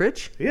it out of the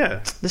fridge,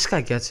 Yeah. this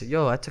guy gets it.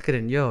 Yo, I took it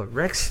in. Yo,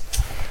 Rex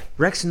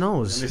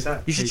knows.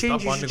 Understand. You should Hey, change. stop You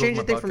should bonding change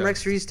the over thing my from podcast.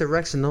 Rex Reese to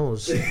Rex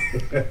knows.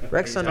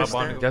 Rex You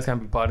understands. guys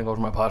can't be potting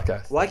over my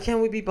podcast Why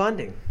can't we be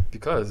bonding?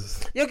 because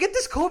Yo, get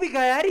this Kobe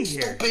guy out of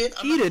here.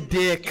 Eat a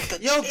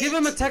dick. Yo, give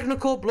him a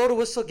technical, blow the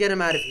whistle, get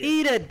him out of here.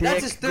 Eat a dick.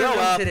 That's his third Grow one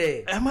up.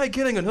 today. am I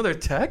getting another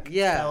tech?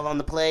 Yeah. on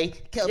the play.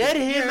 Get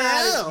him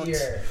out of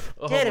here.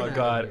 Oh Get him my out.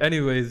 god.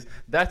 Anyways,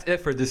 that's it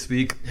for this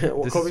week.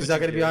 Well, This Kobe's is not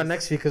gonna be on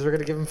next week because we're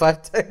gonna give him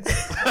 5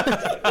 texts.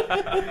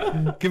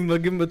 Give him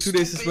a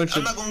 2-day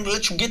suspension. gonna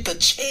let you get the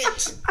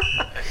chance.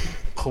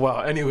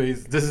 Wow.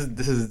 Anyways, this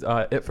is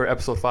it for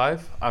episode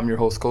 5. I'm your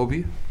host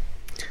Kobe.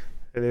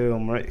 Hello,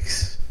 I'm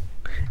Rex.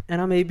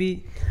 And I'm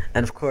AB.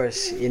 And of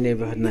course, your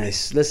neighborhood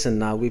nice. Listen,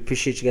 we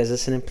appreciate you guys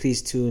listening.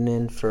 Please tune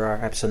in for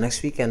our episode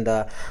next week, and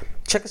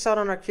check us out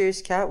on our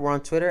Curious Cat. We're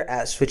on Twitter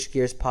at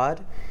SwitchGearsPod.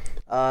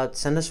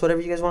 Send us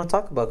whatever you guys want to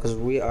talk about because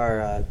we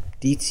are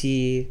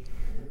DT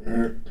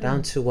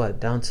down to what?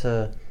 Down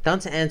to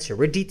answer.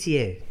 We're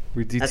DTA.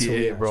 We're That's what we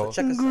DTA, are. bro.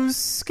 So check us out.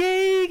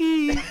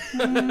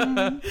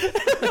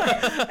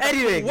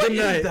 Anyway, What good is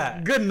night.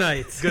 that? Good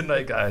night. Good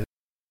night, guys.